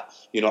dinner, but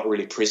you're not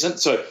really present.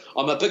 So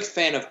I'm a big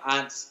fan of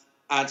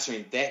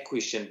answering that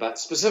question, but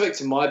specific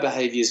to my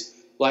behaviors,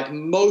 like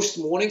most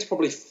mornings,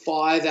 probably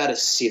 5 out of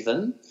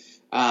 7,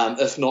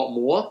 if not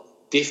more.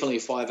 Definitely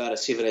 5 out of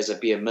 7 as a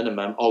bare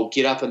minimum. I'll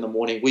get up in the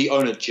morning. We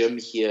own a gym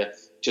here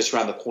just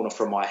around the corner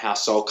from my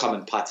house, so I'll come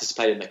and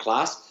participate in the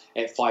class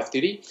at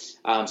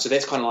 5:30. So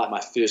that's kind of like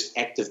my first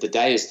act of the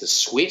day is to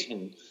sweat,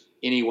 and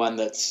anyone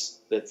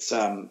that's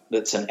an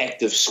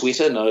active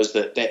sweater knows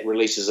that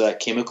releases a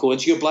chemical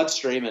into your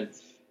bloodstream, and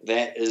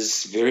that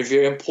is very,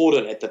 very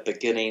important at the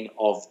beginning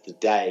of the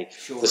day.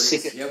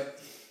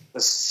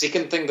 The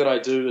second thing that I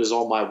do is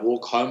on my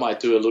walk home, I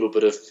do a little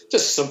bit of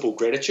just simple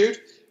gratitude.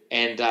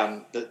 And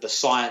the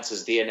science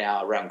is there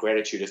now around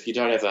gratitude. If you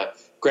don't have a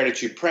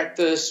gratitude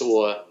practice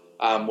or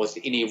with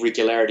any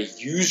regularity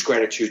use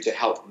gratitude to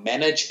help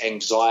manage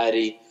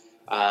anxiety,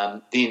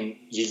 then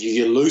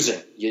you're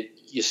losing.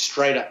 You're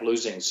straight up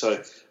losing.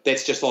 So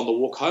that's just on the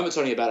walk home. It's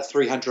only about a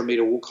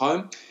 300-meter walk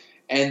home.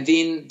 And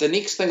then the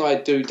next thing I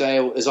do,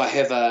 Dale, is I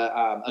have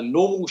a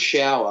normal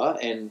shower.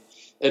 And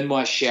in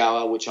my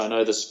shower, which I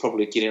know this is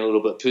probably getting a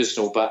little bit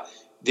personal, but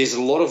there's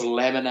a lot of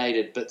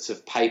laminated bits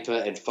of paper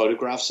and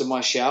photographs in my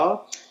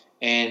shower,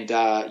 and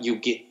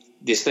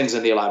there's things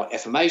in there like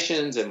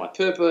affirmations and my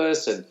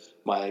purpose and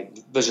my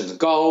visions and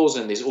goals,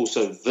 and there's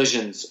also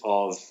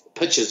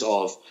pictures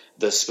of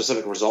the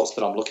specific results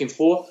that I'm looking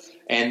for.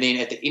 And then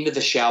at the end of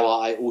the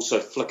shower, I also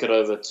flick it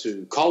over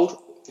to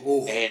cold.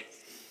 Ooh.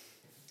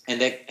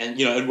 And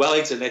in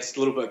Wellington, that's a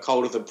little bit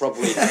colder than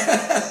probably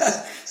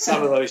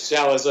some of those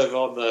showers over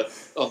on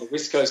the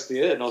west coast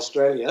there in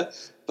Australia.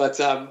 But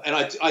and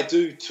I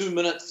do 2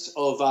 minutes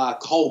of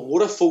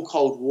full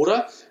cold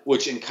water,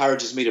 which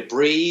encourages me to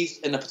breathe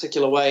in a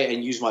particular way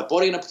and use my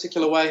body in a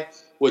particular way,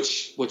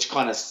 which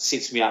kind of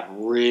sets me up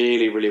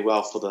really, really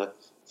well for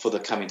the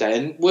coming day.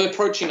 And we're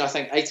approaching, I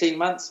think, 18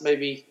 months,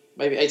 maybe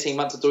 18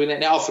 months of doing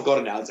that now. I've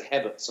forgotten now. It's a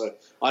habit, so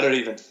I don't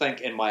even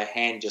think, and my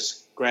hand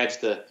just grabs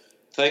the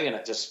thing and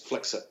it just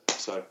flicks it.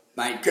 So,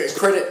 mate,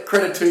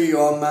 credit to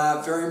you.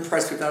 I'm very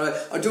impressed with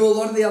that. I do a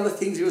lot of the other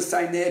things you were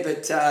saying there,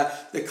 but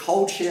the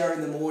cold shower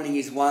in the morning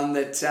is one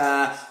that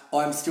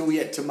I'm still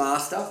yet to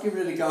master. I've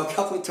given it a go a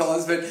couple of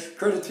times, but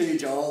credit to you,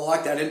 Joel. I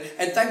like that.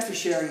 And thanks for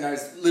sharing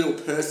those little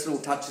personal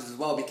touches as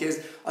well, because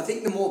I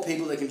think the more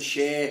people that can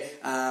share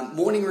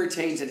morning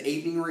routines and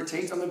evening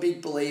routines, I'm a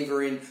big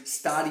believer in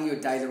starting your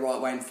day the right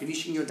way and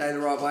finishing your day the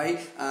right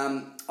way.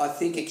 I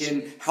think it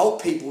can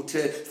help people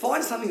to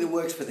find something that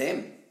works for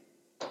them.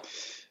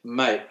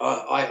 Mate,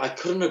 I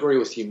couldn't agree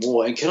with you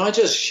more. And can I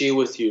just share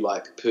with you,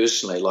 like,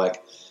 personally,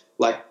 like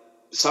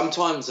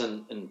sometimes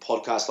in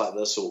podcasts like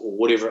this or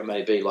whatever it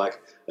may be,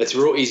 like, it's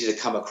real easy to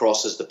come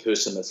across as the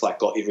person that's like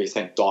got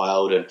everything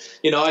dialed and,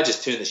 I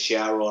just turn the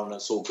shower on and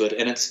it's all good.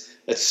 And it's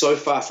so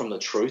far from the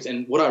truth.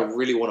 And what I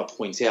really want to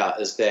point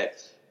out is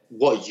that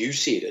what you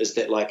said is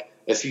that, like,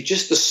 if you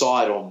just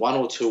decide on 1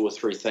 or 2 or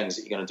 3 things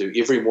that you're going to do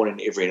every morning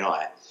and every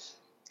night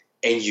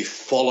and you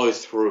follow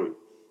through,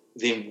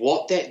 then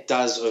what that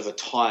does over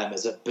time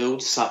is it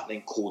builds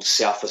something called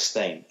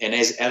self-esteem. And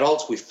as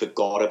adults, we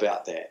forgot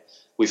about that.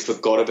 We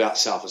forgot about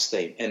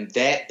self-esteem. And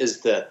that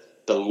is the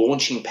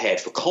launching pad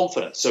for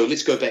confidence. So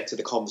let's go back to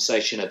the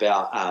conversation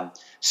about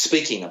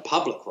speaking in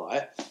public,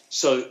 right?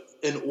 So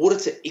in order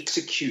to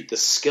execute the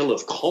skill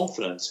of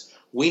confidence,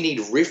 we need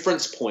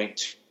reference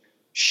point.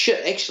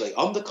 Shit, actually,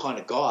 I'm the kind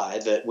of guy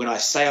that when I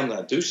say I'm going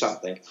to do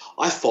something,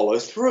 I follow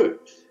through.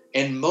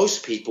 And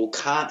most people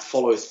can't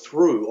follow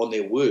through on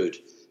their word.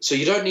 So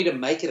you don't need to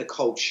make it a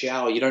cold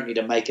shower. You don't need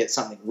to make it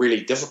something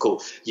really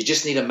difficult. You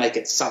just need to make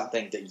it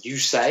something that you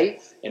say.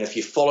 And if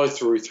you follow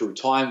through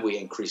time, we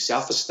increase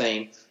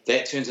self-esteem.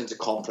 That turns into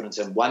confidence.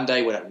 And one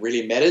day when it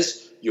really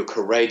matters, you're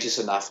courageous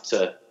enough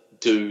to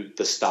do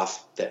the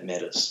stuff that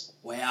matters.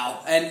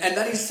 Wow. And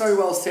that is so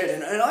well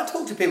said. And I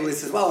talk to people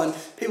this as well, and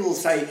people will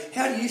say,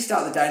 how do you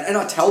start the day? And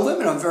I tell them,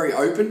 and I'm very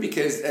open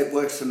because it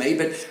works for me,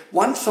 but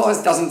one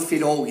size doesn't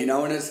fit all,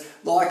 and it's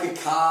like a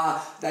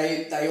car.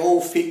 They all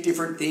fit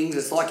different things.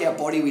 It's like our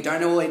body. We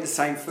don't all eat the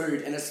same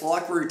food, and it's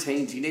like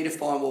routines. You need to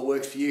find what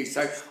works for you.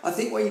 So I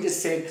think what you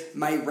just said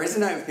may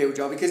resonate with people,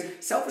 Joel, because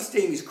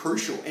self-esteem is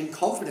crucial, and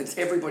confidence,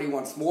 everybody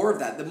wants more of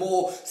that. The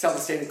more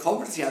self-esteem and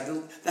confidence you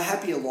have, the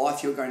happier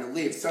life you're going to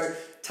live. So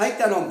take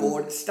that on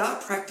board,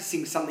 start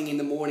practicing something in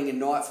the morning and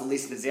night for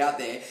listeners out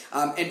there,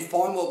 and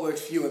find what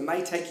works for you. It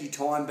may take you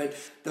time, but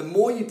the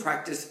more you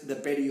practice, the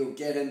better you'll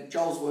get. And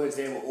Joel's words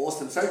there were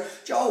awesome. So,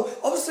 Joel,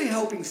 obviously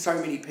helping so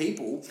many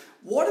people,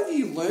 what have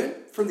you learned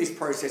from this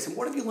process, and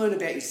what have you learned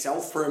about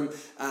yourself from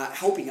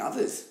helping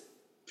others?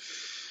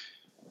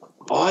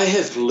 I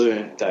have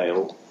learned,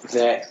 Dale,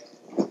 that,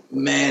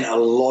 man, a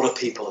lot of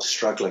people are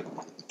struggling.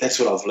 That's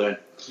what I've learned.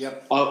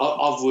 Yep.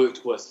 I've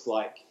worked with,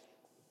 like,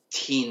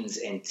 tens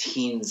and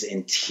tens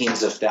and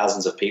tens of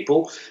thousands of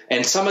people,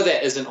 and some of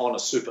that isn't on a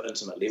super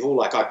intimate level.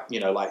 Like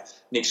like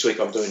next week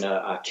I'm doing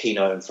a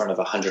keynote in front of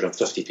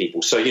 150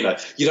 people, so you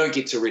don't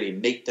get to really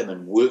meet them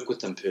and work with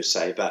them per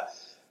se. But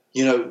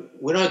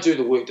when I do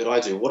the work that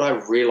I do, what I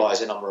realize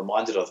and I'm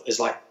reminded of is,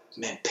 like,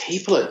 man,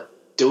 people are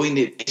doing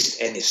their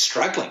best and they're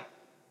struggling,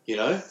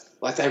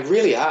 like they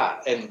really are.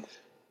 And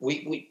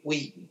we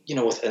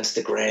with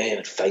Instagram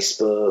and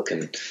Facebook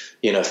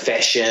and,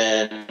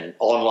 fashion and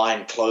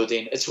online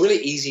clothing, it's really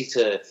easy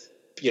to,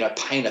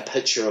 paint a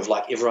picture of,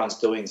 like, everyone's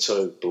doing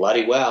so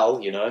bloody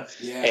well,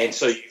 Yeah. And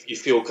so you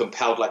feel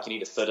compelled, like, you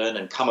need to fit in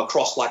and come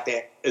across like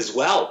that as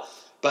well.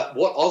 But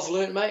what I've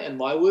learned, mate, in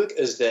my work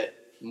is that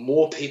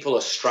more people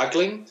are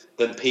struggling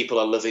than people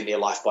are living their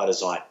life by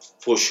design,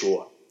 for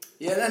sure.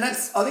 Yeah, and I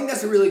think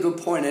that's a really good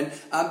point. And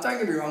don't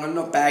get me wrong, I'm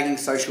not bagging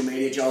social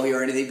media, Jolie,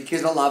 or anything,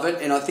 because I love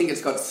it and I think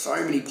it's got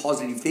so many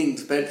positive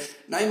things. But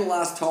name the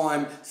last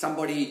time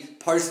somebody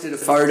posted a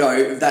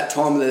photo of that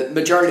time of the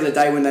majority of the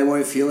day when they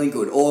weren't feeling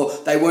good or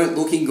they weren't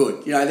looking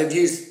good. They've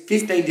used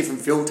 15 different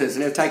filters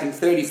and they've taken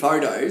 30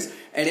 photos,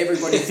 and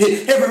everybody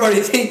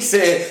thinks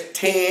they're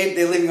tan,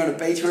 they're living on a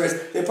beach, whereas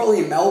they're probably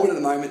in Melbourne at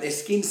the moment, their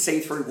skin's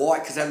see-through white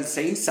because they haven't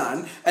seen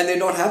sun, and they're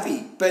not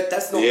happy. But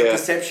that's not the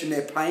perception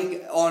they're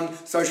paying on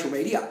social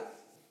media.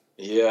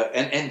 Yeah,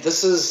 and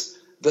this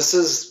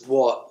is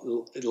what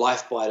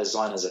Life by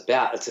Design is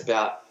about. It's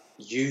about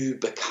you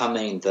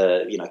becoming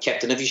the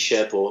captain of your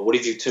ship, or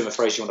whatever term or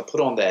phrase you want to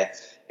put on there.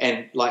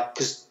 And, like,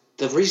 because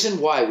the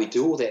reason why we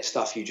do all that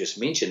stuff you just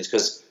mentioned is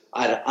because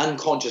at an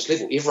unconscious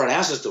level, everyone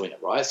else is doing it,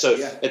 right? So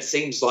It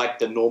seems like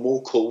the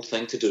normal, cool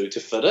thing to do to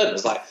fit in.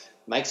 It's like,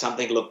 make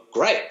something look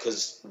great,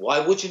 because why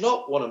would you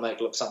not want to make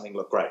something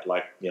look great?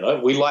 Like,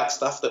 we like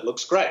stuff that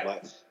looks great.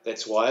 Like,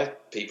 that's why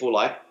people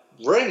like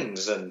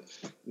rings and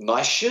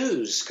nice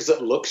shoes, because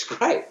it looks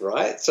great,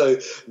 right? So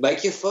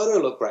make your photo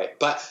look great.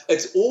 But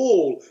it's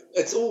all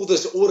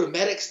this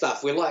automatic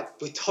stuff. We're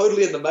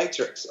totally in the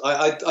matrix.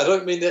 I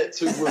don't mean that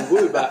to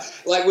woo-woo, but,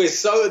 like, we're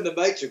so in the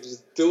matrix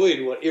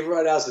doing what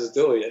everyone else is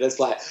doing, and it's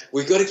like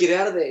we've got to get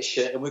out of that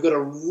shit, and we've got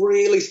to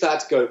really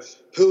start to go,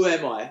 who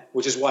am I?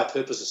 Which is why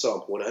purpose is so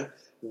important.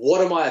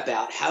 What am I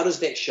about? How does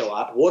that show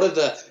up? What are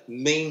the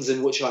means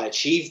in which I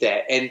achieve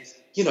that? And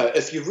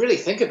if you really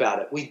think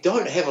about it, we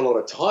don't have a lot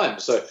of time.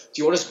 So do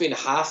you want to spend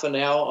half an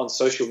hour on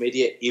social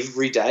media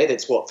every day?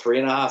 That's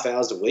 3.5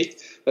 hours a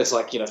week. That's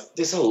like,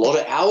 there's a lot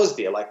of hours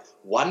there. Like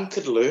one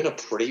could learn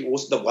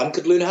one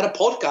could learn how to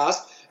podcast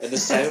in the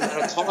same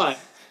amount of time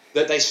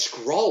that they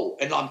scroll.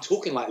 And I'm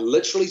talking like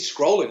literally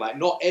scrolling, like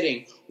not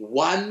adding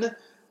 1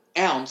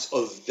 ounce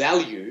of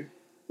value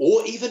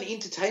or even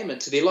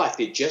entertainment to their life.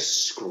 They're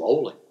just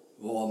scrolling.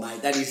 Oh,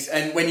 mate, that is,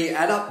 and when you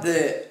add up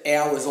the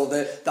hours or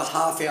the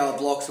half-hour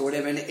blocks or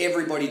whatever, and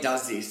everybody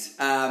does this,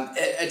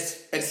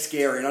 it's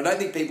scary. And I don't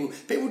think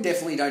people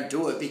definitely don't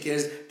do it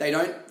because they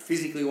don't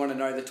physically want to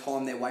know the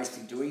time they're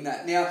wasting doing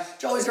that. Now,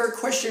 Joel, is there a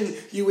question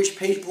you wish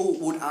people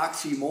would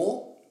ask you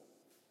more?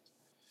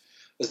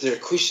 Is there a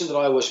question that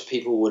I wish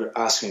people would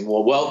ask me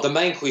more? Well, the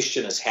main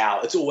question is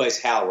how. It's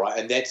always how, right?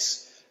 And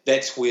that's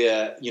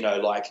where,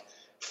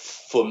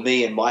 for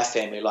me and my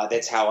family, like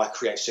that's how I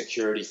create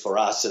security for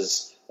us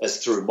is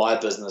through my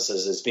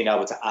businesses, is being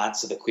able to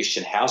answer the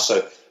question how.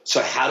 So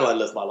how do I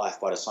live my life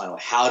by design? Or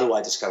how do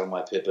I discover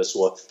my purpose?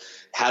 Or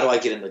how do I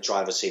get in the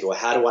driver's seat? Or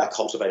how do I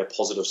cultivate a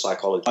positive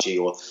psychology?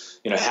 Or,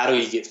 how do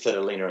you get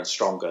fitter, leaner, and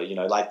stronger?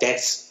 Like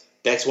that's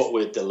what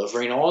we're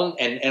delivering on.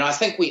 And I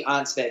think we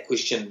answer that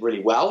question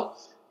really well.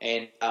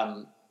 And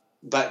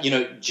but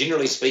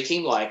generally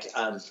speaking, I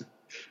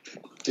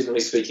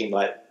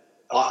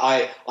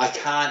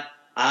can't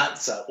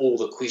answer all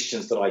the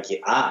questions that I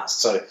get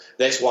asked. So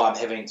that's why I'm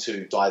having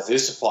to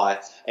diversify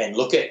and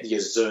look at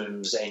your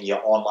Zooms and your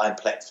online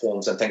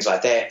platforms and things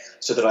like that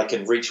so that I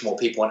can reach more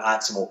people and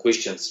answer more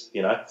questions.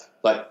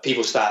 Like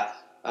people start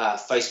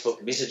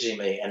Facebook messaging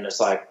me and it's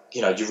like,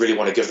 you really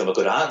want to give them a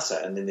good answer,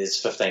 and then there's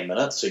 15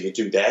 minutes, so you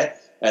do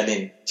that, and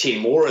then 10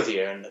 more are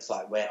there, and it's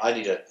like, man, I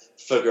need to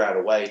figure out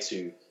a way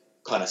to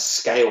kind of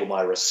scale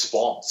my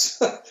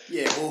response.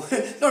 Yeah, well,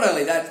 not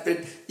only that, but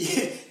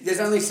there's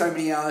only so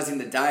many hours in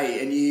the day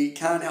and you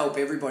can't help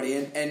everybody.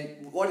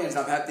 And what ends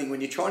up happening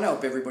when you're trying to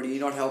help everybody, you're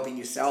not helping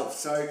yourself.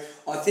 So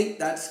I think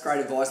that's great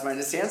advice, mate.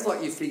 It sounds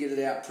like you've figured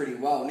it out pretty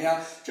well.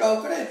 Now, Joel,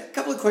 I've got a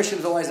couple of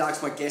questions I always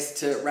ask my guests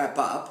to wrap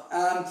up.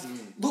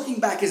 Looking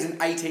back as an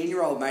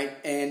 18-year-old, mate,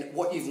 and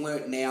what you've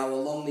learnt now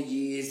along the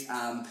years,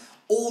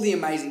 all the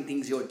amazing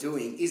things you're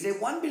doing, is there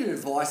one bit of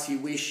advice you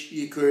wish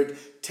you could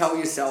tell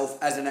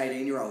yourself as an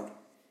 18-year-old?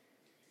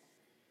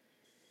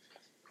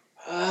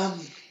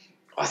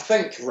 I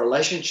think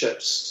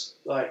relationships,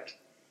 I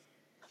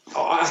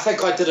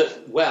think I did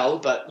it well,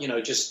 but,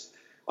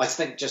 I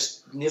think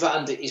just never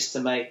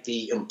underestimate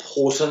the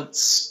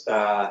importance,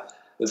 the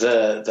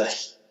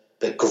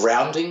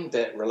grounding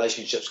that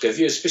relationships give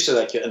you, especially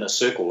like your inner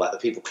circle, like the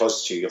people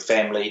closest to you, your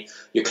family,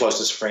 your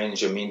closest friends,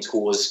 your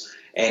mentors.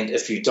 And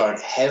if you don't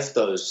have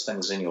those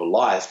things in your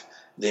life,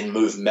 then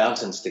move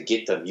mountains to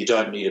get them. You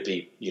don't need to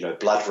be,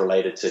 blood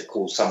related to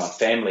call someone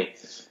family,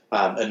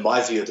 in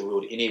my view of the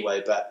world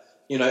anyway. But,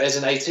 as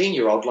an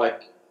 18-year-old,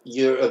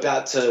 you're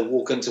about to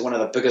walk into one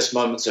of the biggest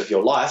moments of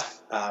your life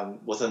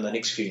within the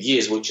next few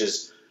years, which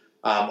is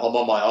I'm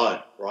on my own,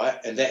 right?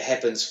 And that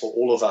happens for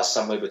all of us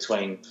somewhere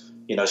between,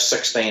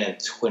 16 and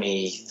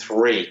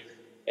 23.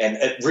 And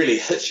it really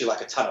hits you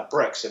like a ton of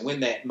bricks. And when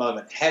that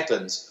moment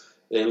happens,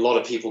 a lot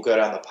of people go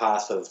down the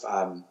path of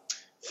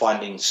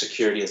finding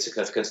security and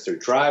significance through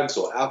drugs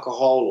or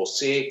alcohol or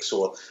sex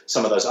or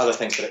some of those other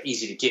things that are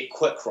easy to get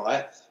quick,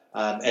 right?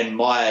 And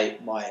my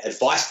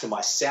advice to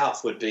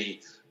myself would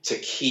be to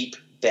keep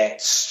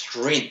that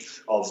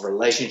strength of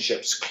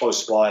relationships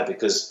close by,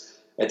 because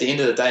at the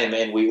end of the day,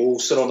 man, we all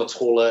sit on the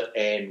toilet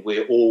and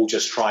we're all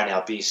just trying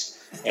our best.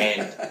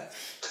 And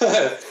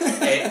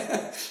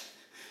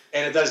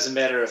and it doesn't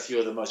matter if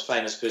you're the most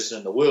famous person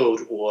in the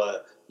world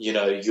or,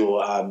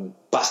 you're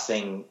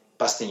busting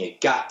your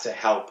gut to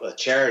help a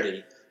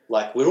charity.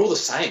 Like, we're all the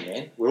same,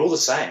 man. We're all the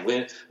same.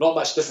 We're not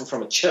much different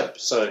from a chip.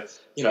 So,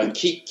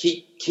 keep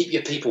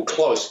your people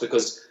close,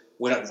 because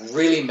when it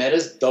really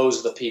matters, those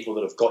are the people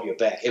that have got your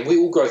back. And we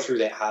all go through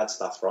that hard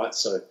stuff, right?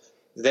 So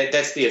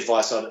that's the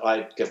advice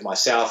I'd give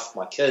myself,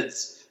 my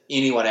kids,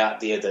 anyone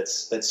out there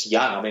that's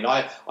young. I mean,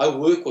 I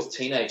work with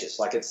teenagers.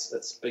 Like,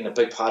 it's been a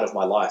big part of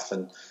my life,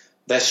 and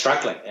they're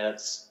struggling, and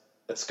it's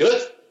good.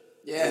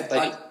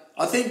 Yeah,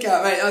 I think,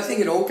 mate, I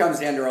think it all comes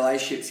down to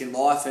relationships in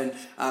life and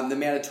the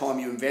amount of time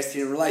you invest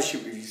in a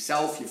relationship with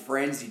yourself, your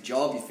friends, your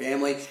job, your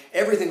family.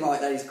 Everything like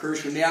that is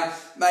crucial. Now,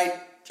 mate,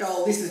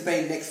 Joel, this has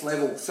been next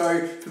level.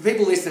 So for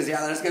people listeners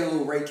out there, let's get a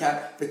little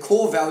recap. The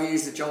core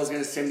values that Joel's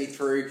going to send me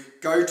through,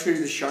 go to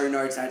the show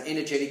notes at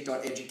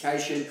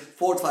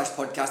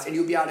energetic.education/podcast, and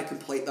you'll be able to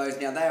complete those.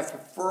 Now, they are for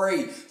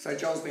free. So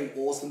Joel's been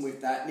awesome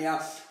with that.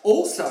 Now,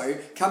 also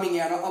coming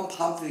out, I'm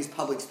pumped for this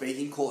public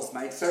speaking course,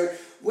 mate. So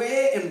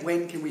where and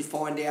when can we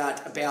find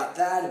out about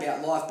that,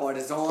 about Life by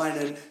Design,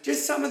 and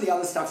just some of the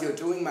other stuff you're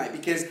doing, mate?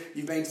 Because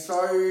you've been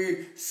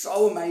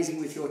so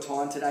amazing with your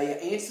time today. Your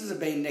answers have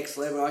been next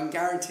level. I can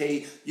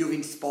guarantee you've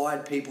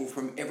inspired people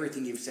from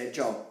everything you've said,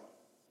 Joel.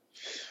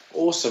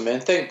 Awesome,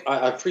 man.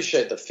 I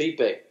appreciate the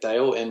feedback,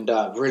 Dale, and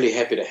really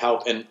happy to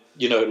help. And,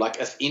 like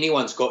if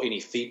anyone's got any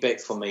feedback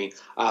for me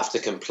after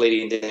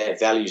completing that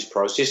values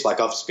process, like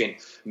I've spent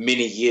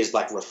many years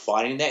like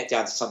refining that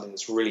down to something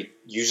that's really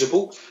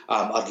usable.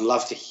 I'd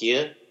love to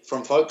hear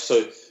from folks.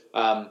 So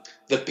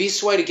the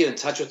best way to get in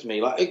touch with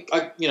me, like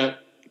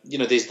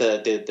there's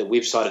the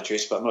website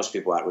address, but most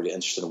people aren't really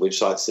interested in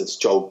websites. It's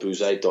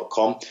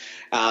joelbouzet.com.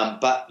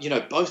 But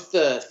both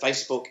the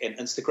Facebook and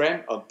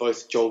Instagram are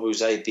both Joel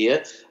Bouzet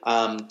there,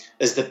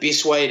 is the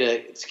best way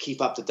to keep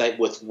up to date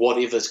with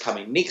whatever's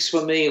coming next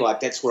for me.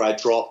 Like that's where I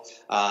drop,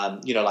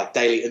 like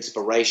daily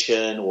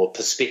inspiration or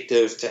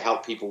perspective to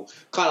help people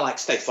kind of like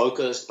stay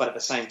focused. But at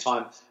the same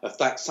time,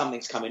 if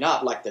something's coming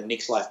up, like the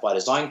Next Life by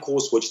Design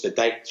course, which the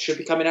date should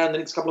be coming out in the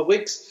next couple of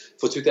weeks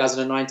for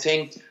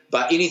 2019.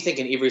 But anything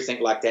and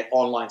everything like that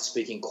online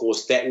speaking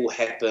course, that will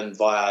happen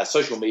via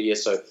social media.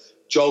 So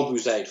Joel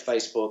Bouzet,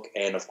 Facebook,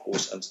 and of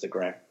course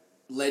Instagram.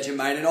 Legend,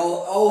 mate. And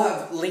I'll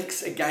have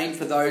links again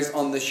for those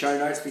on the show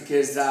notes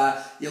because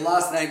your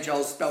last name,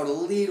 Joel, spelled a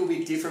little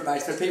bit different,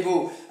 mate. So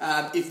people,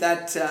 if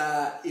that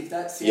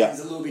sounds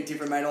a little bit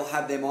different, mate, I'll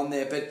have them on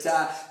there. But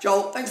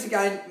Joel, thanks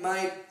again,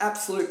 mate.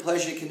 Absolute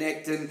pleasure to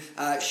connect and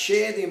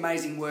share the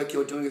amazing work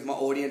you're doing with my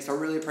audience. I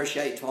really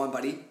appreciate your time,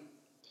 buddy.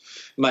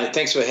 Mate,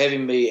 thanks for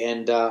having me,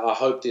 and I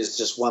hope there's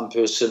just one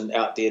person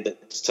out there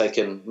that's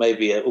taken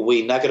maybe a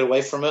wee nugget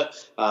away from it.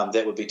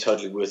 That would be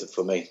totally worth it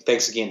for me.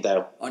 Thanks again,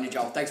 Dale. On you,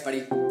 Joel. Thanks,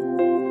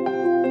 buddy.